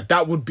will look.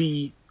 That would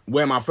be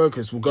where my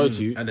focus will go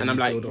to, and I'm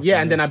like,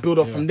 and then I build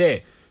off from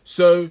there.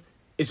 So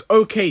it's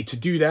okay to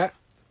do that,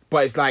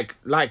 but it's like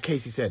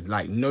Casey said,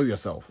 like know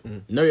yourself,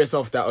 know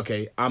yourself that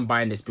okay, I'm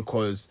buying this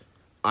because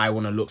I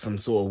want to look some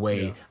sort of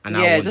way, and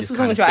I want just this as kind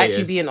long of as you're status.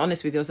 actually being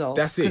honest with yourself.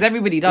 That's it. Because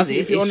everybody does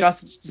If it. you're It's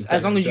honest- just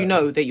as long as you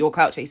know that you're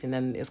clout chasing,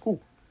 then it's cool.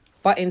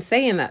 But in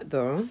saying that,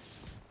 though,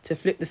 to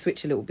flip the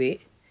switch a little bit,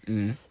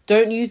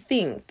 don't you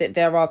think that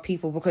there are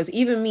people, because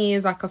even me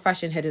as like a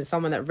fashion head and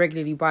someone that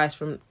regularly buys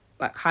from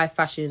like high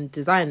fashion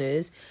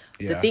designers,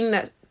 the thing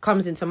that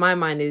comes into my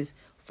mind is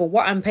for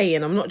what I'm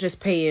paying, I'm not just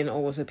paying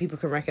so people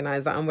can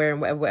recognize that I'm wearing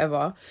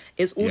whatever.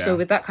 It's also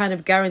with that kind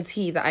of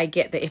guarantee that I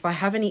get that if I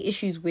have any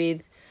issues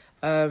with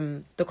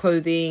the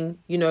clothing,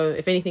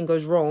 if anything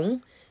goes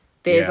wrong,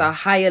 there's a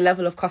higher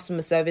level of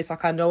customer service.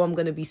 Like I know I'm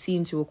going to be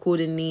seen to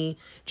accordingly.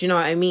 Do you know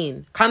what I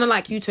mean? Kind of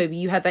like you, Toby,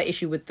 you had that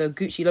issue with the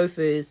Gucci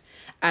loafers,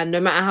 and no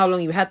matter how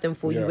long you had them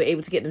for, you were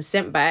able to get them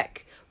sent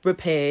back,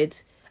 repaired,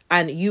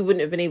 and you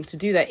wouldn't have been able to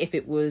do that if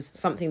it was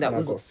something that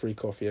was... I got free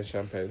coffee and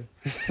champagne.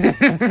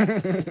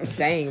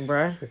 Dang,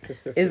 bro.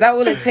 Is that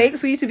all it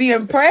takes for you to be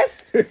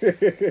impressed? No,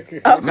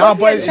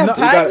 but it's not-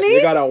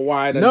 You gotta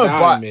wine and No, dine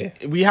but me.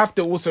 we have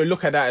to also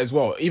look at that as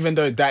well, even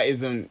though that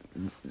isn't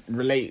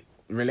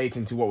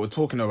relating to what we're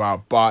talking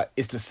about, but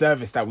it's the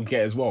service that we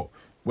get as well.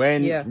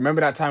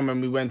 Remember that time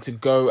when we went to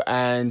go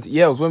and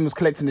it was when we was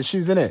collecting the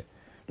shoes, innit?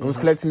 When we was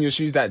collecting your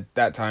shoes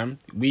that time,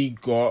 we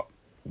got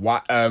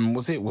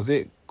was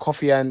it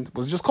coffee and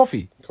was it just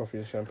coffee? Coffee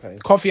and champagne.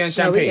 Coffee and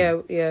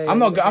champagne. I'm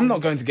not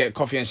going to get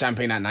coffee and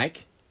champagne at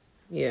Nike.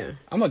 Yeah.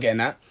 I'm not getting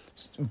that.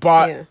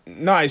 But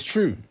no, it's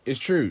true. It's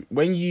true.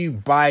 When you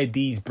buy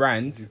these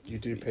brands, You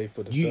do pay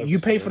for the you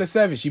service. pay for the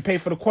service, you pay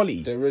for the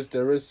quality. There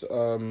is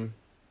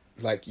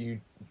like you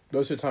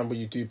most of the time when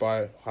you do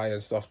buy high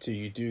end stuff too,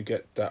 you do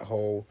get that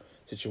whole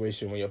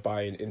situation when you're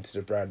buying into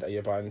the brand and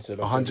you're buying into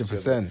the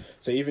 100%.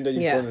 So even though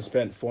you've gone and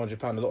spent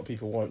 £400, a lot of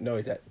people won't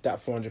know that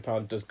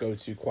 £400 does go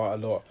to quite a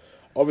lot.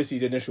 Obviously,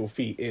 the initial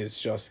fee is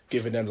just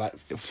giving them like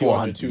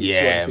 400,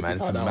 man,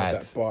 it's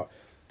mad. That, but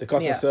the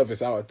customer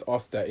service out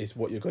after that is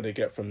what you're going to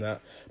get from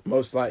that.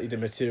 Most likely, the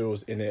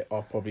materials in it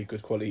are probably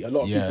good quality. A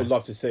lot of people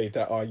love to say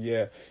that,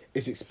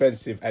 it's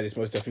expensive and it's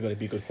most definitely going to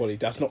be good quality.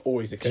 That's not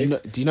always the case.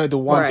 Do you know the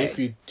ones? If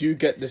you do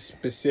get the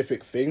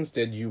specific things,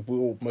 then you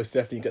will most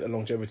definitely get the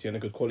longevity and the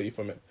good quality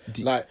from it.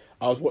 Like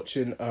I was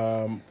watching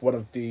one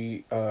of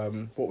the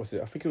what was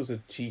it? I think it was a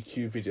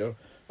GQ video.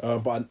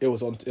 But it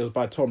was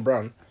by Tom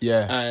Brown.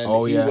 Yeah.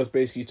 And he was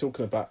basically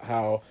talking about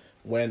how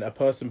when a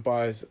person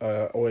buys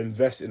or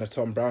invests in a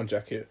Tom Brown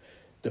jacket,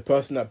 the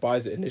person that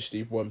buys it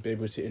initially won't be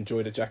able to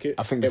enjoy the jacket.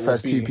 I think the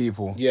first two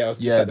people. Yeah,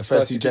 the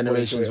first two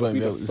generations won't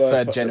be able. The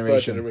third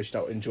generation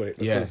that will enjoy it.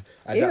 Because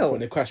at that point,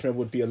 the cashmere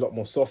would be a lot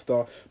more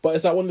softer. But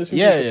it's like one of those things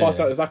you can pass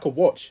down. It's like a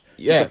watch.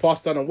 Yeah. You can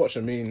pass down a watch.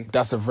 I mean,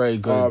 that's a very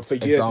good for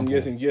years example. and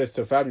years and years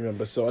to family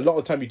members. So a lot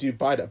of the time you do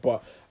buy that,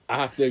 but I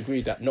have to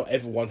agree that not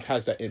everyone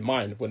has that in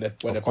mind when they're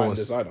buying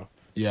designer.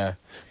 Yeah.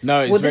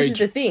 No, it's this is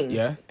the thing.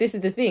 Yeah. This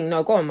is the thing.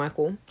 No, go on,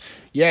 Michael.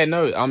 Yeah,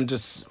 no, I'm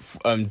just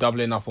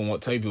doubling up on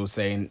what Toby was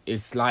saying.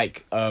 It's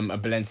like a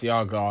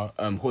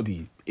Balenciaga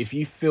hoodie. If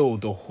you feel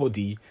the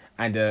hoodie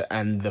and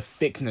the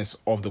thickness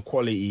of the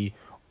quality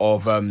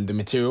of the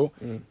material,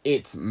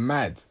 it's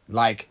mad.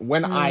 Like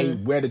when I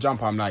wear the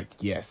jumper, I'm like,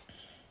 yes,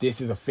 this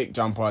is a thick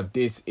jumper.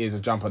 This is a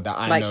jumper that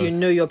I know. Like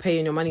you're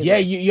paying your money. Yeah,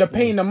 you're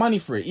paying the money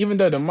for it, even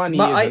though the money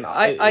isn't.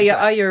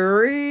 Are you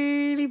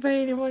really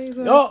paying your money?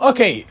 Oh,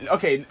 okay.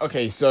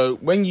 So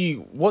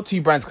what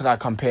two brands can I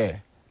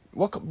compare?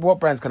 What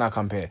brands can I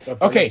compare?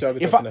 Okay,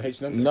 if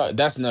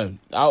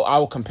I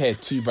will compare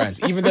two brands,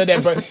 even though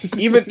they're both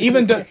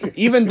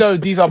even though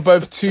these are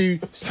both two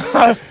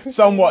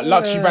somewhat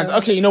luxury brands.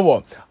 Okay, you know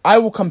what? I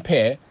will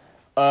compare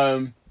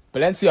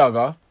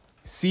Balenciaga,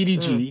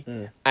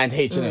 CDG, and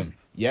H&M.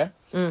 Yeah.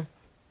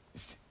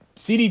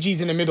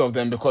 CDG's in the middle of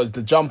them because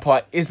the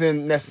jumper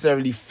isn't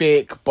necessarily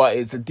thick, but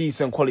it's a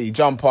decent quality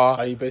jumper.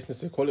 Are you basing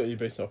it on quality or are you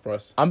basing it on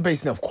price? I'm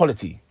basing it off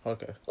quality.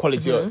 Okay.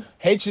 Quality.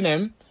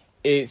 H&M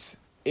is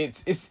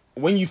it's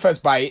when you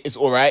first buy it, it's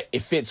alright.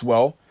 It fits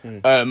well.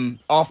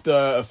 After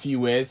a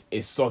few wears,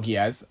 it's soggy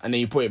and then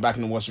you put it back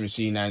in the washing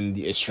machine and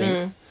it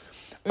shrinks.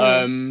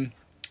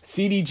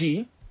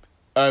 CDG,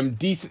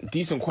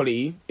 decent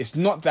quality. It's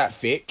not that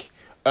thick.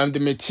 The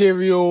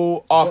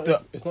material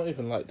it's not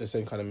even like the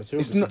same kind of material.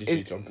 It's not.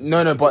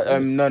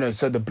 No.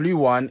 So the blue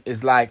one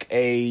is like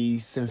a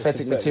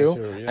synthetic material,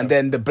 and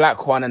then the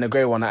black one and the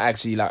grey one are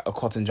actually like a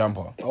cotton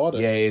jumper. Oh, are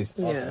they? Yeah, it is.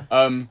 Yeah.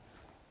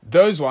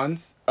 Those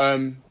ones,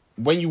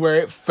 when you wear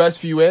it,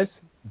 first few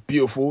wears,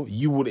 beautiful.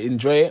 You would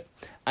enjoy it,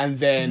 and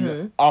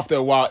then after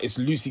a while, it's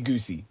loosey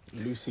goosey.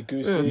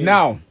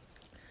 Now,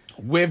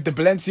 with the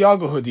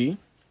Balenciaga hoodie.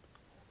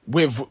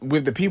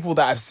 With the people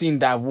that I've seen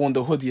that have worn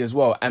the hoodie as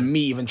well, and me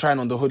even trying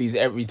on the hoodies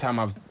every time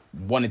I've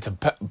wanted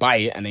to buy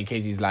it, and then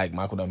Casey's like,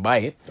 Michael, don't buy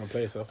it. Don't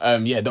play yourself.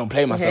 Don't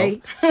play myself.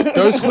 Hey.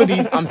 Those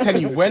hoodies, I'm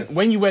telling you,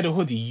 when you wear the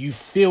hoodie, you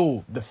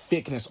feel the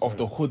thickness of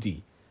the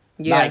hoodie.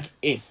 Yeah. Like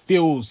it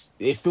feels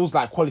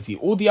like quality.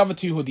 All the other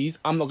two hoodies,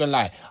 I'm not gonna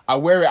lie, I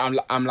wear it.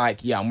 I'm like,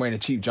 yeah, I'm wearing a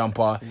cheap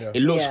jumper. Yeah.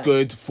 It looks Yeah.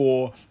 good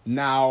for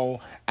now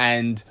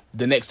and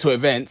the next two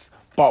events.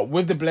 But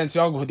with the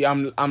Balenciaga hoodie,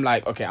 I'm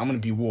like, okay, I'm gonna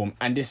be warm,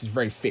 and this is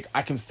very thick.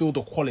 I can feel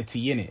the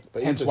quality in it.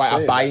 But Hence even why I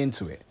saying buy that-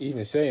 into it.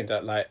 Even saying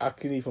that, like, I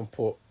could even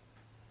put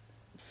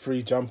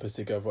 3 jumpers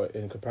together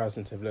in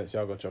comparison to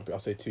Balenciaga jumper. I'll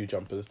say 2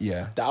 jumpers.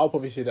 Yeah. That I'll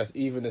probably say that's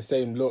even the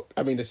same look.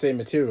 I mean, the same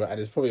material, and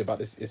it's probably about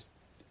this. It's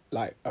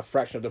like a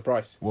fraction of the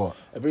price. What?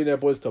 A Billionaire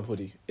Boys Club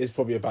hoodie is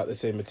probably about the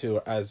same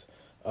material as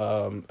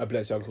a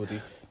Balenciaga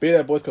hoodie.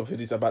 Billionaire Boys Club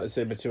hoodie is about the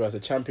same material as a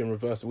Champion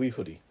reverse weave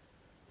hoodie.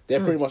 They're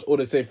pretty much all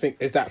the same thing.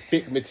 It's that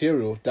thick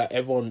material that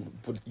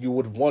you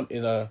would want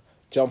in a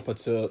jumper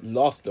to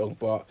last long,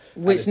 but at the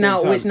Which same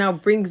time- now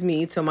brings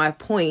me to my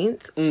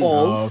point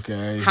of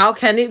Okay. how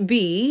can it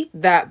be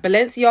that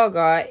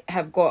Balenciaga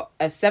have got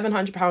a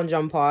 £700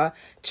 jumper,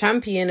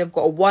 Champion have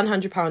got a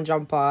 £100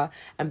 jumper,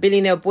 and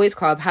Billionaire Boys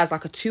Club has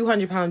like a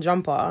 £200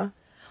 jumper,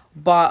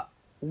 but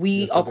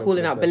we Yes, are I go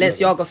calling for out that.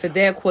 Balenciaga for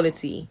their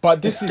quality.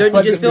 But this is Don't you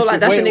but just this- feel like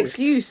that's wait, an wait.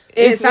 excuse?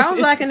 It's- It sounds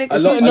it's- like an a lot-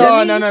 excuse. a to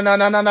lot-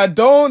 me. No,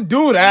 don't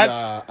do that.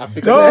 Nah, I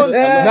think Don't. a lot of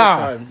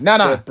time,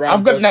 Nah. the brand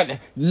I'm gonna does-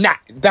 nah.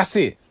 That's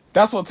it.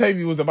 That's what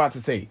Toby was about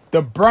to say.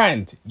 The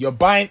brand, you're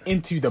buying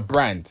into the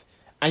brand,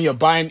 and you're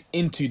buying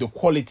into the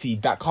quality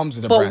that comes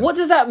with the But brand. what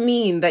does that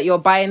mean that you're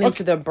buying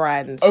into the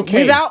brand?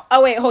 Okay. Without,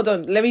 oh wait, hold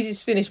on. Let me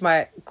just finish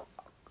my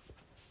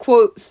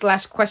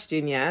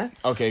quote/question, yeah?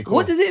 Okay, cool.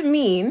 What does it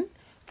mean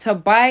to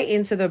buy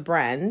into the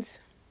brand,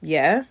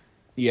 yeah?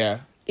 Yeah.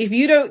 If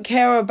you don't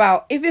care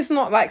about, if it's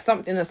not like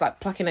something that's like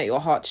plucking at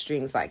your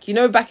heartstrings, like, you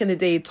know, back in the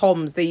day,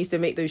 Tom's, they used to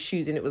make those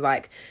shoes and it was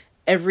like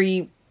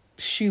every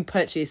shoe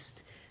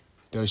purchased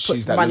Those puts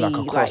shoes that money look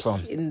like a cross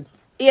on. in.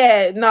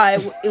 Yeah, no,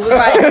 it was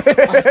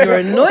like, you're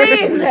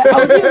annoying. I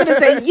was even going to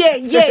say, yeah,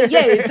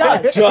 it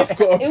does. Just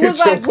got a It was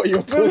picture like, of what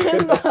you're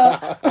talking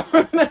about.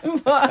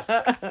 remember,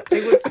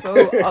 it was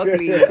so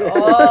ugly.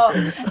 Oh,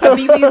 and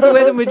people used to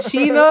wear them with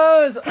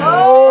chinos.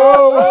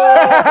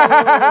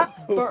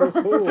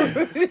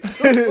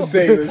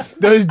 Sailors.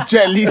 Those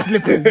Jet Li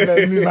slippers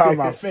that move out of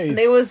my face.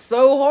 They were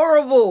so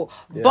horrible.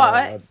 Yeah.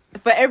 But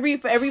for every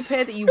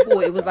pair that you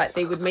bought, it was like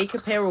they would make a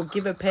pair or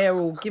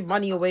give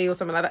money away or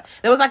something like that.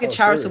 There was like a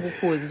charitable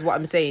cause, is what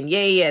I'm saying.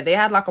 Yeah. They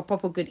had like a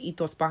proper good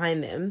ethos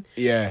behind them.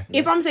 Yeah.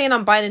 If I'm saying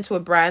I'm buying into a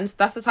brand,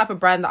 that's the type of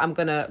brand that I'm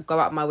gonna go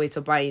out my way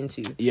to buy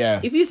into. Yeah.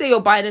 If you say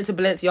you're buying into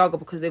Balenciaga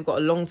because they've got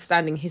a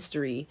long-standing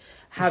history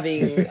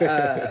having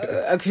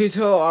a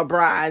couture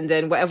brand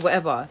and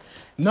whatever.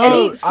 No,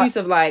 Any excuse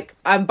of like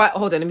hold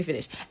on, let me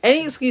finish.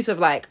 Any excuse of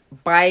like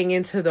buying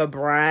into the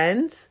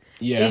brand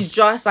is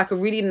just like a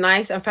really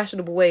nice and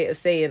fashionable way of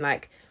saying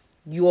like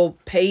you're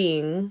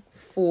paying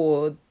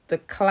for the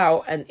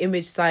clout and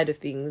image side of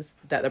things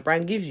that the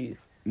brand gives you.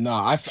 No,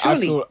 I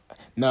Surely.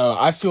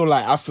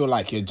 feel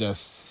like you're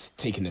just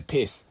taking the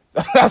piss.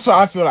 That's what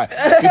I feel like,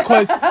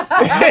 because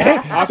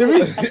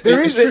the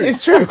reason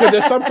it's true. Because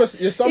there's some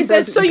He said,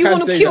 brands "So you can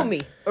want to say kill that.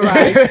 me,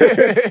 right?"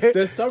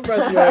 There's some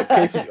brands where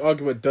Casey's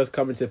argument does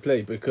come into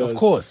play because, Of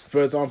course.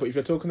 for example, if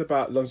you're talking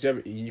about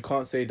longevity, you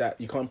can't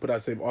put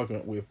that same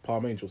argument with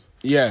Palm Angels.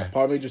 Yeah.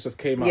 Palm Angels just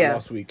came out Yeah.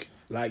 last week.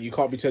 Like, you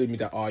can't be telling me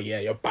that, oh yeah,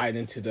 you're buying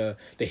into the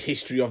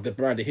history of the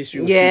brand, the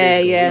history of Yeah,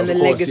 2 days ago. and Of the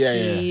course, legacy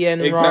yeah.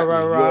 and Exactly.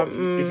 rah.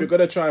 If you're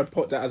gonna try and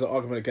put that as an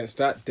argument against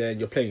that, then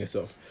you're playing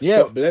yourself.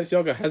 Yeah. But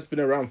Balenciaga has been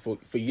around for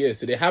years,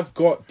 so they have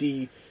got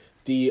the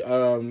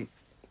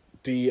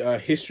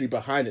history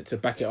behind it to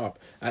back it up.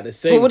 At the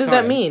same But what does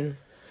that time- mean?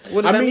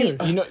 What does that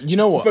mean? You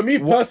know what? For me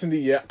personally,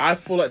 yeah, I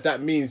feel like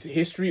that means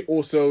history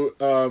also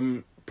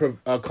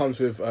comes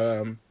with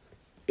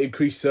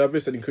increased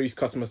service and increased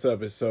customer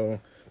service. So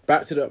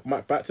back to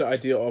the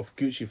idea of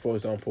Gucci, for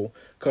example,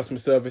 customer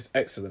service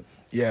excellent.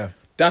 Yeah.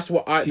 That's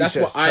what I T-shirts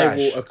will trash.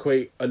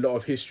 equate a lot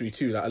of history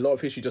to. Like, a lot of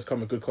history just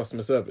come with good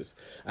customer service.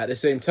 At the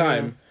same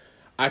time,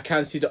 I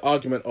can see the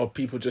argument of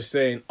people just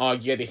saying, "Oh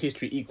yeah, the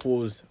history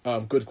equals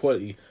good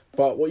quality."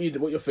 But what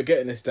you're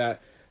forgetting is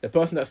that the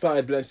person that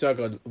started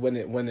Balenciaga when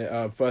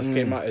it first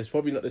came out is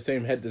probably not the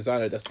same head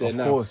designer that's there Of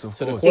now. course. So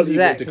the course. quality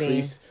Exactly. will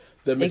decrease.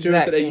 The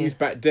materials that they Exactly. used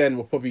back then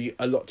were probably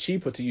a lot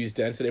cheaper to use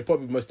then, so they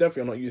probably most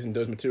definitely are not using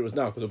those materials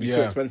now because they'll be too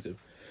Yeah. expensive.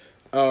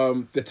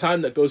 The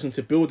time that goes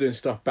into building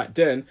stuff back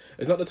then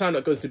is not the time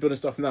that goes into building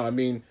stuff now. I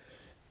mean,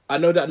 I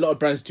know that a lot of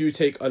brands do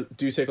take a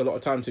lot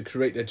of time to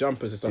create their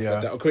jumpers and stuff Yeah.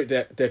 like that, or create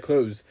their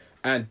clothes,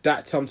 and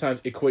that sometimes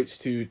equates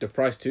to the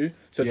price too.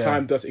 So Yeah.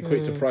 time does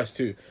equate to price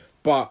too.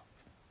 But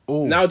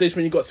Ooh. nowadays,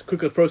 when you got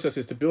quicker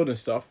processes to build and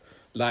stuff,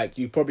 like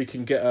you probably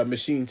can get a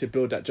machine to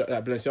build that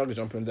Balenciaga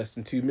jumper in less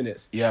than 2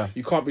 minutes. Yeah.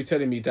 You can't be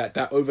telling me that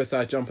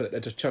oversized jumper that they're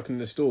just chucking in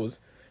the stores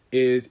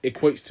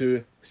equates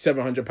to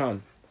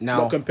 £700.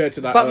 Now, not compared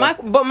to that.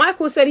 But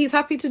Michael said he's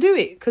happy to do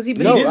it because he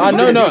no, believes. I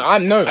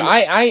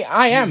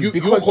am You're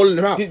because calling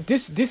him out.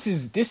 This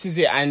is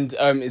it, and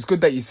it's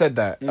good that you said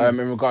that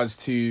in regards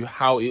to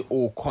how it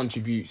all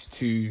contributes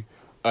to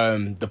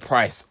the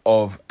price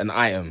of an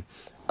item.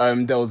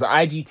 There was an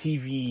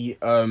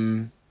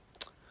IGTV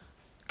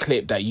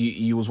clip that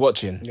you was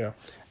watching,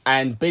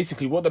 and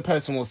basically what the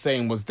person was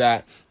saying was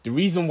that the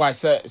reason why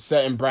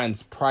certain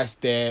brands price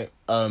their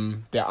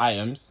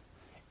items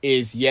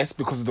is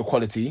because of the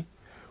quality.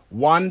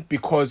 One,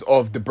 because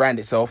of the brand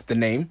itself, the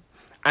name,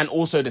 and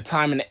also the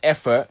time and the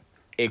effort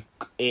it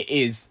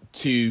is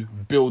to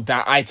build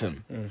that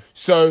item.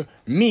 So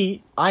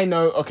I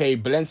know, okay,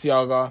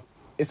 Balenciaga,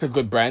 it's a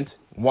good brand.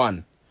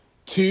 1.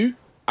 2,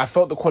 I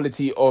felt the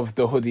quality of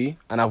the hoodie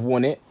and I've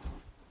worn it.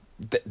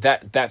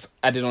 That's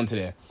added onto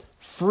there.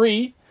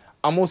 3,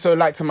 I'm also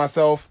like to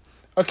myself,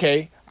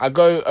 okay, I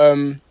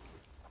go,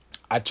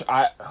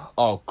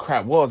 oh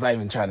crap, what was I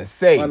even trying to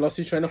say? I lost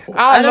your train of thought.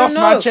 I lost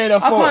my train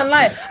of thought. I can't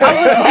lie. Do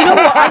you know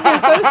what? I've been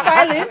so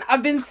silent.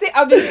 I've been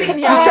sitting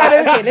here.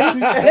 Okay,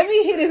 let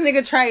me hear this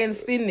nigga try and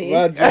spin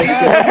this.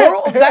 The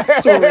moral of that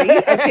story,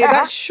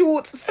 that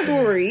short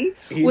story,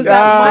 was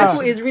that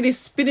Michael is really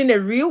spinning a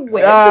real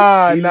web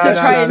to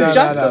try and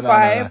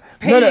justify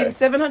paying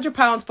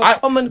 £700 for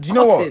common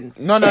cotton.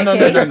 No. Don't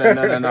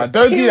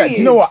do that. Do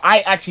you know what?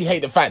 I actually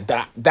hate the fact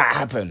that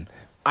happened.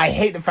 I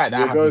hate the fact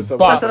that happened.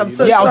 But I said, I'm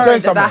so sorry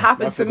that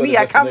happened to me.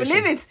 I can't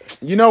believe it.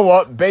 You know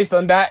what? Based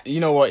on that, you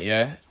know what?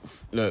 Yeah.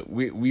 Look,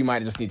 we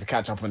might just need to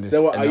catch up on this.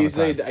 So what, are you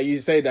saying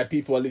that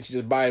people are literally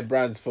just buying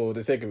brands for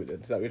the sake of it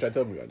then? Is that what you're trying to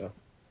tell me right now?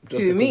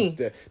 Just who, me?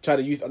 Trying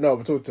to use... No,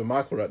 I'm talking to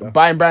Michael right now.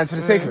 Buying brands for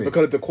the sake of it?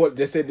 Because of the quality...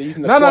 They said they're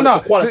using the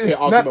quality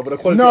argument, but the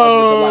quality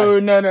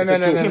argument is a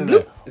lie.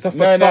 No. It's a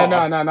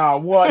facade. No.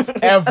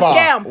 Whatever. A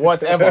scam.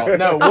 Whatever.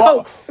 No, a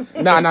hoax.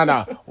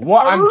 No.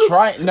 What I'm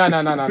trying... No.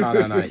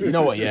 You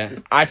know what, yeah?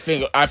 I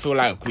feel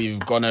like we've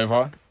gone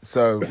over,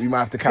 so we might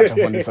have to catch up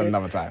on this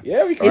another time.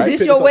 Yeah, we can. Is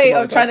this your way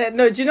of trying to...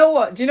 No, do you know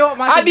what?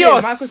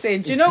 Michael's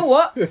saying, do you know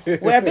what?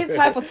 We're a bit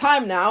tight for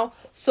time now,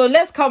 so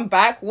let's come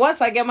back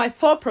once I get my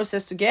thought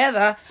process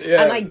together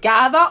and I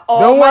gather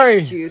all my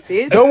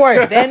excuses. Don't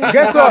worry. Then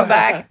guess what? Come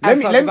back and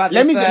talk about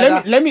this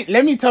further.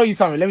 Let me tell you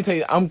something. Let me tell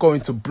you, I'm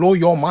going to blow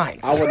your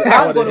minds.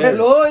 I'm going to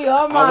blow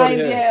your mind.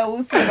 Yeah,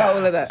 we'll see about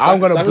all of that. I'm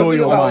going to blow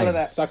your mind.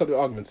 Stack up the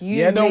arguments.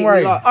 Don't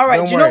worry. All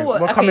right, do you know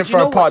what? We're coming for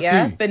a part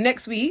 2. For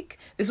next week,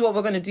 this is what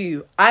we're going to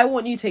do. I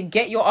want you to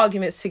get your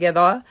arguments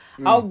together.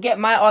 I'll get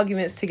my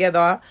arguments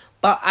together.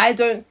 But I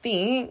don't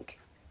think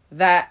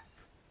that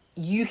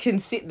you can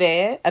sit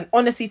there and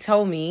honestly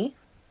tell me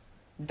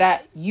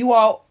that you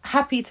are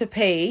happy to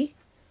pay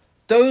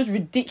those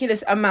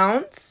ridiculous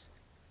amounts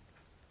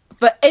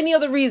for any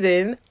other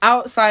reason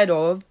outside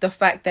of the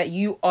fact that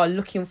you are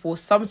looking for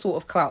some sort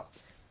of clout.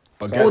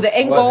 Okay. Or the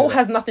end goal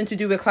has nothing to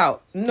do with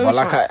clout. No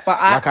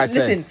chance.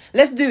 Listen,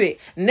 let's do it.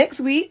 Next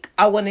week,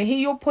 I want to hear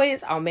your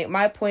points. I'll make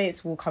my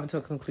points. We'll come to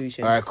a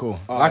conclusion. All right, cool.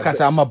 Like I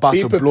said, I'm about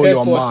to blow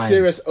your mind.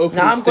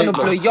 Now I'm going to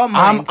blow your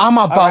mind. I'm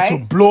about to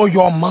blow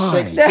your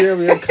mind.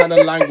 Shakespearean kind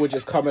of language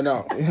is coming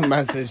out.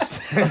 Man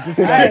says,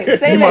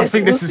 you must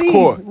think this is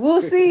court.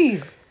 We'll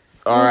see.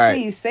 All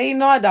right. Say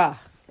nada.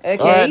 Okay.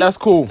 All right, that's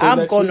cool.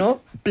 I'm going to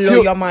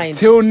blow your mind.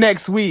 Till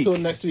next week.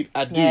 Adieu.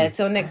 Yeah,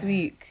 till next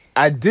week.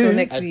 Adieu. Till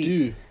next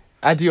week.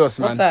 Adios,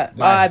 man. What's that?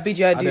 I bid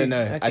you adieu. I don't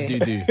know. Okay. I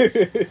do.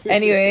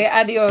 Anyway,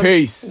 adios.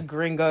 Peace.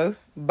 Gringo.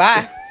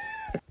 Bye.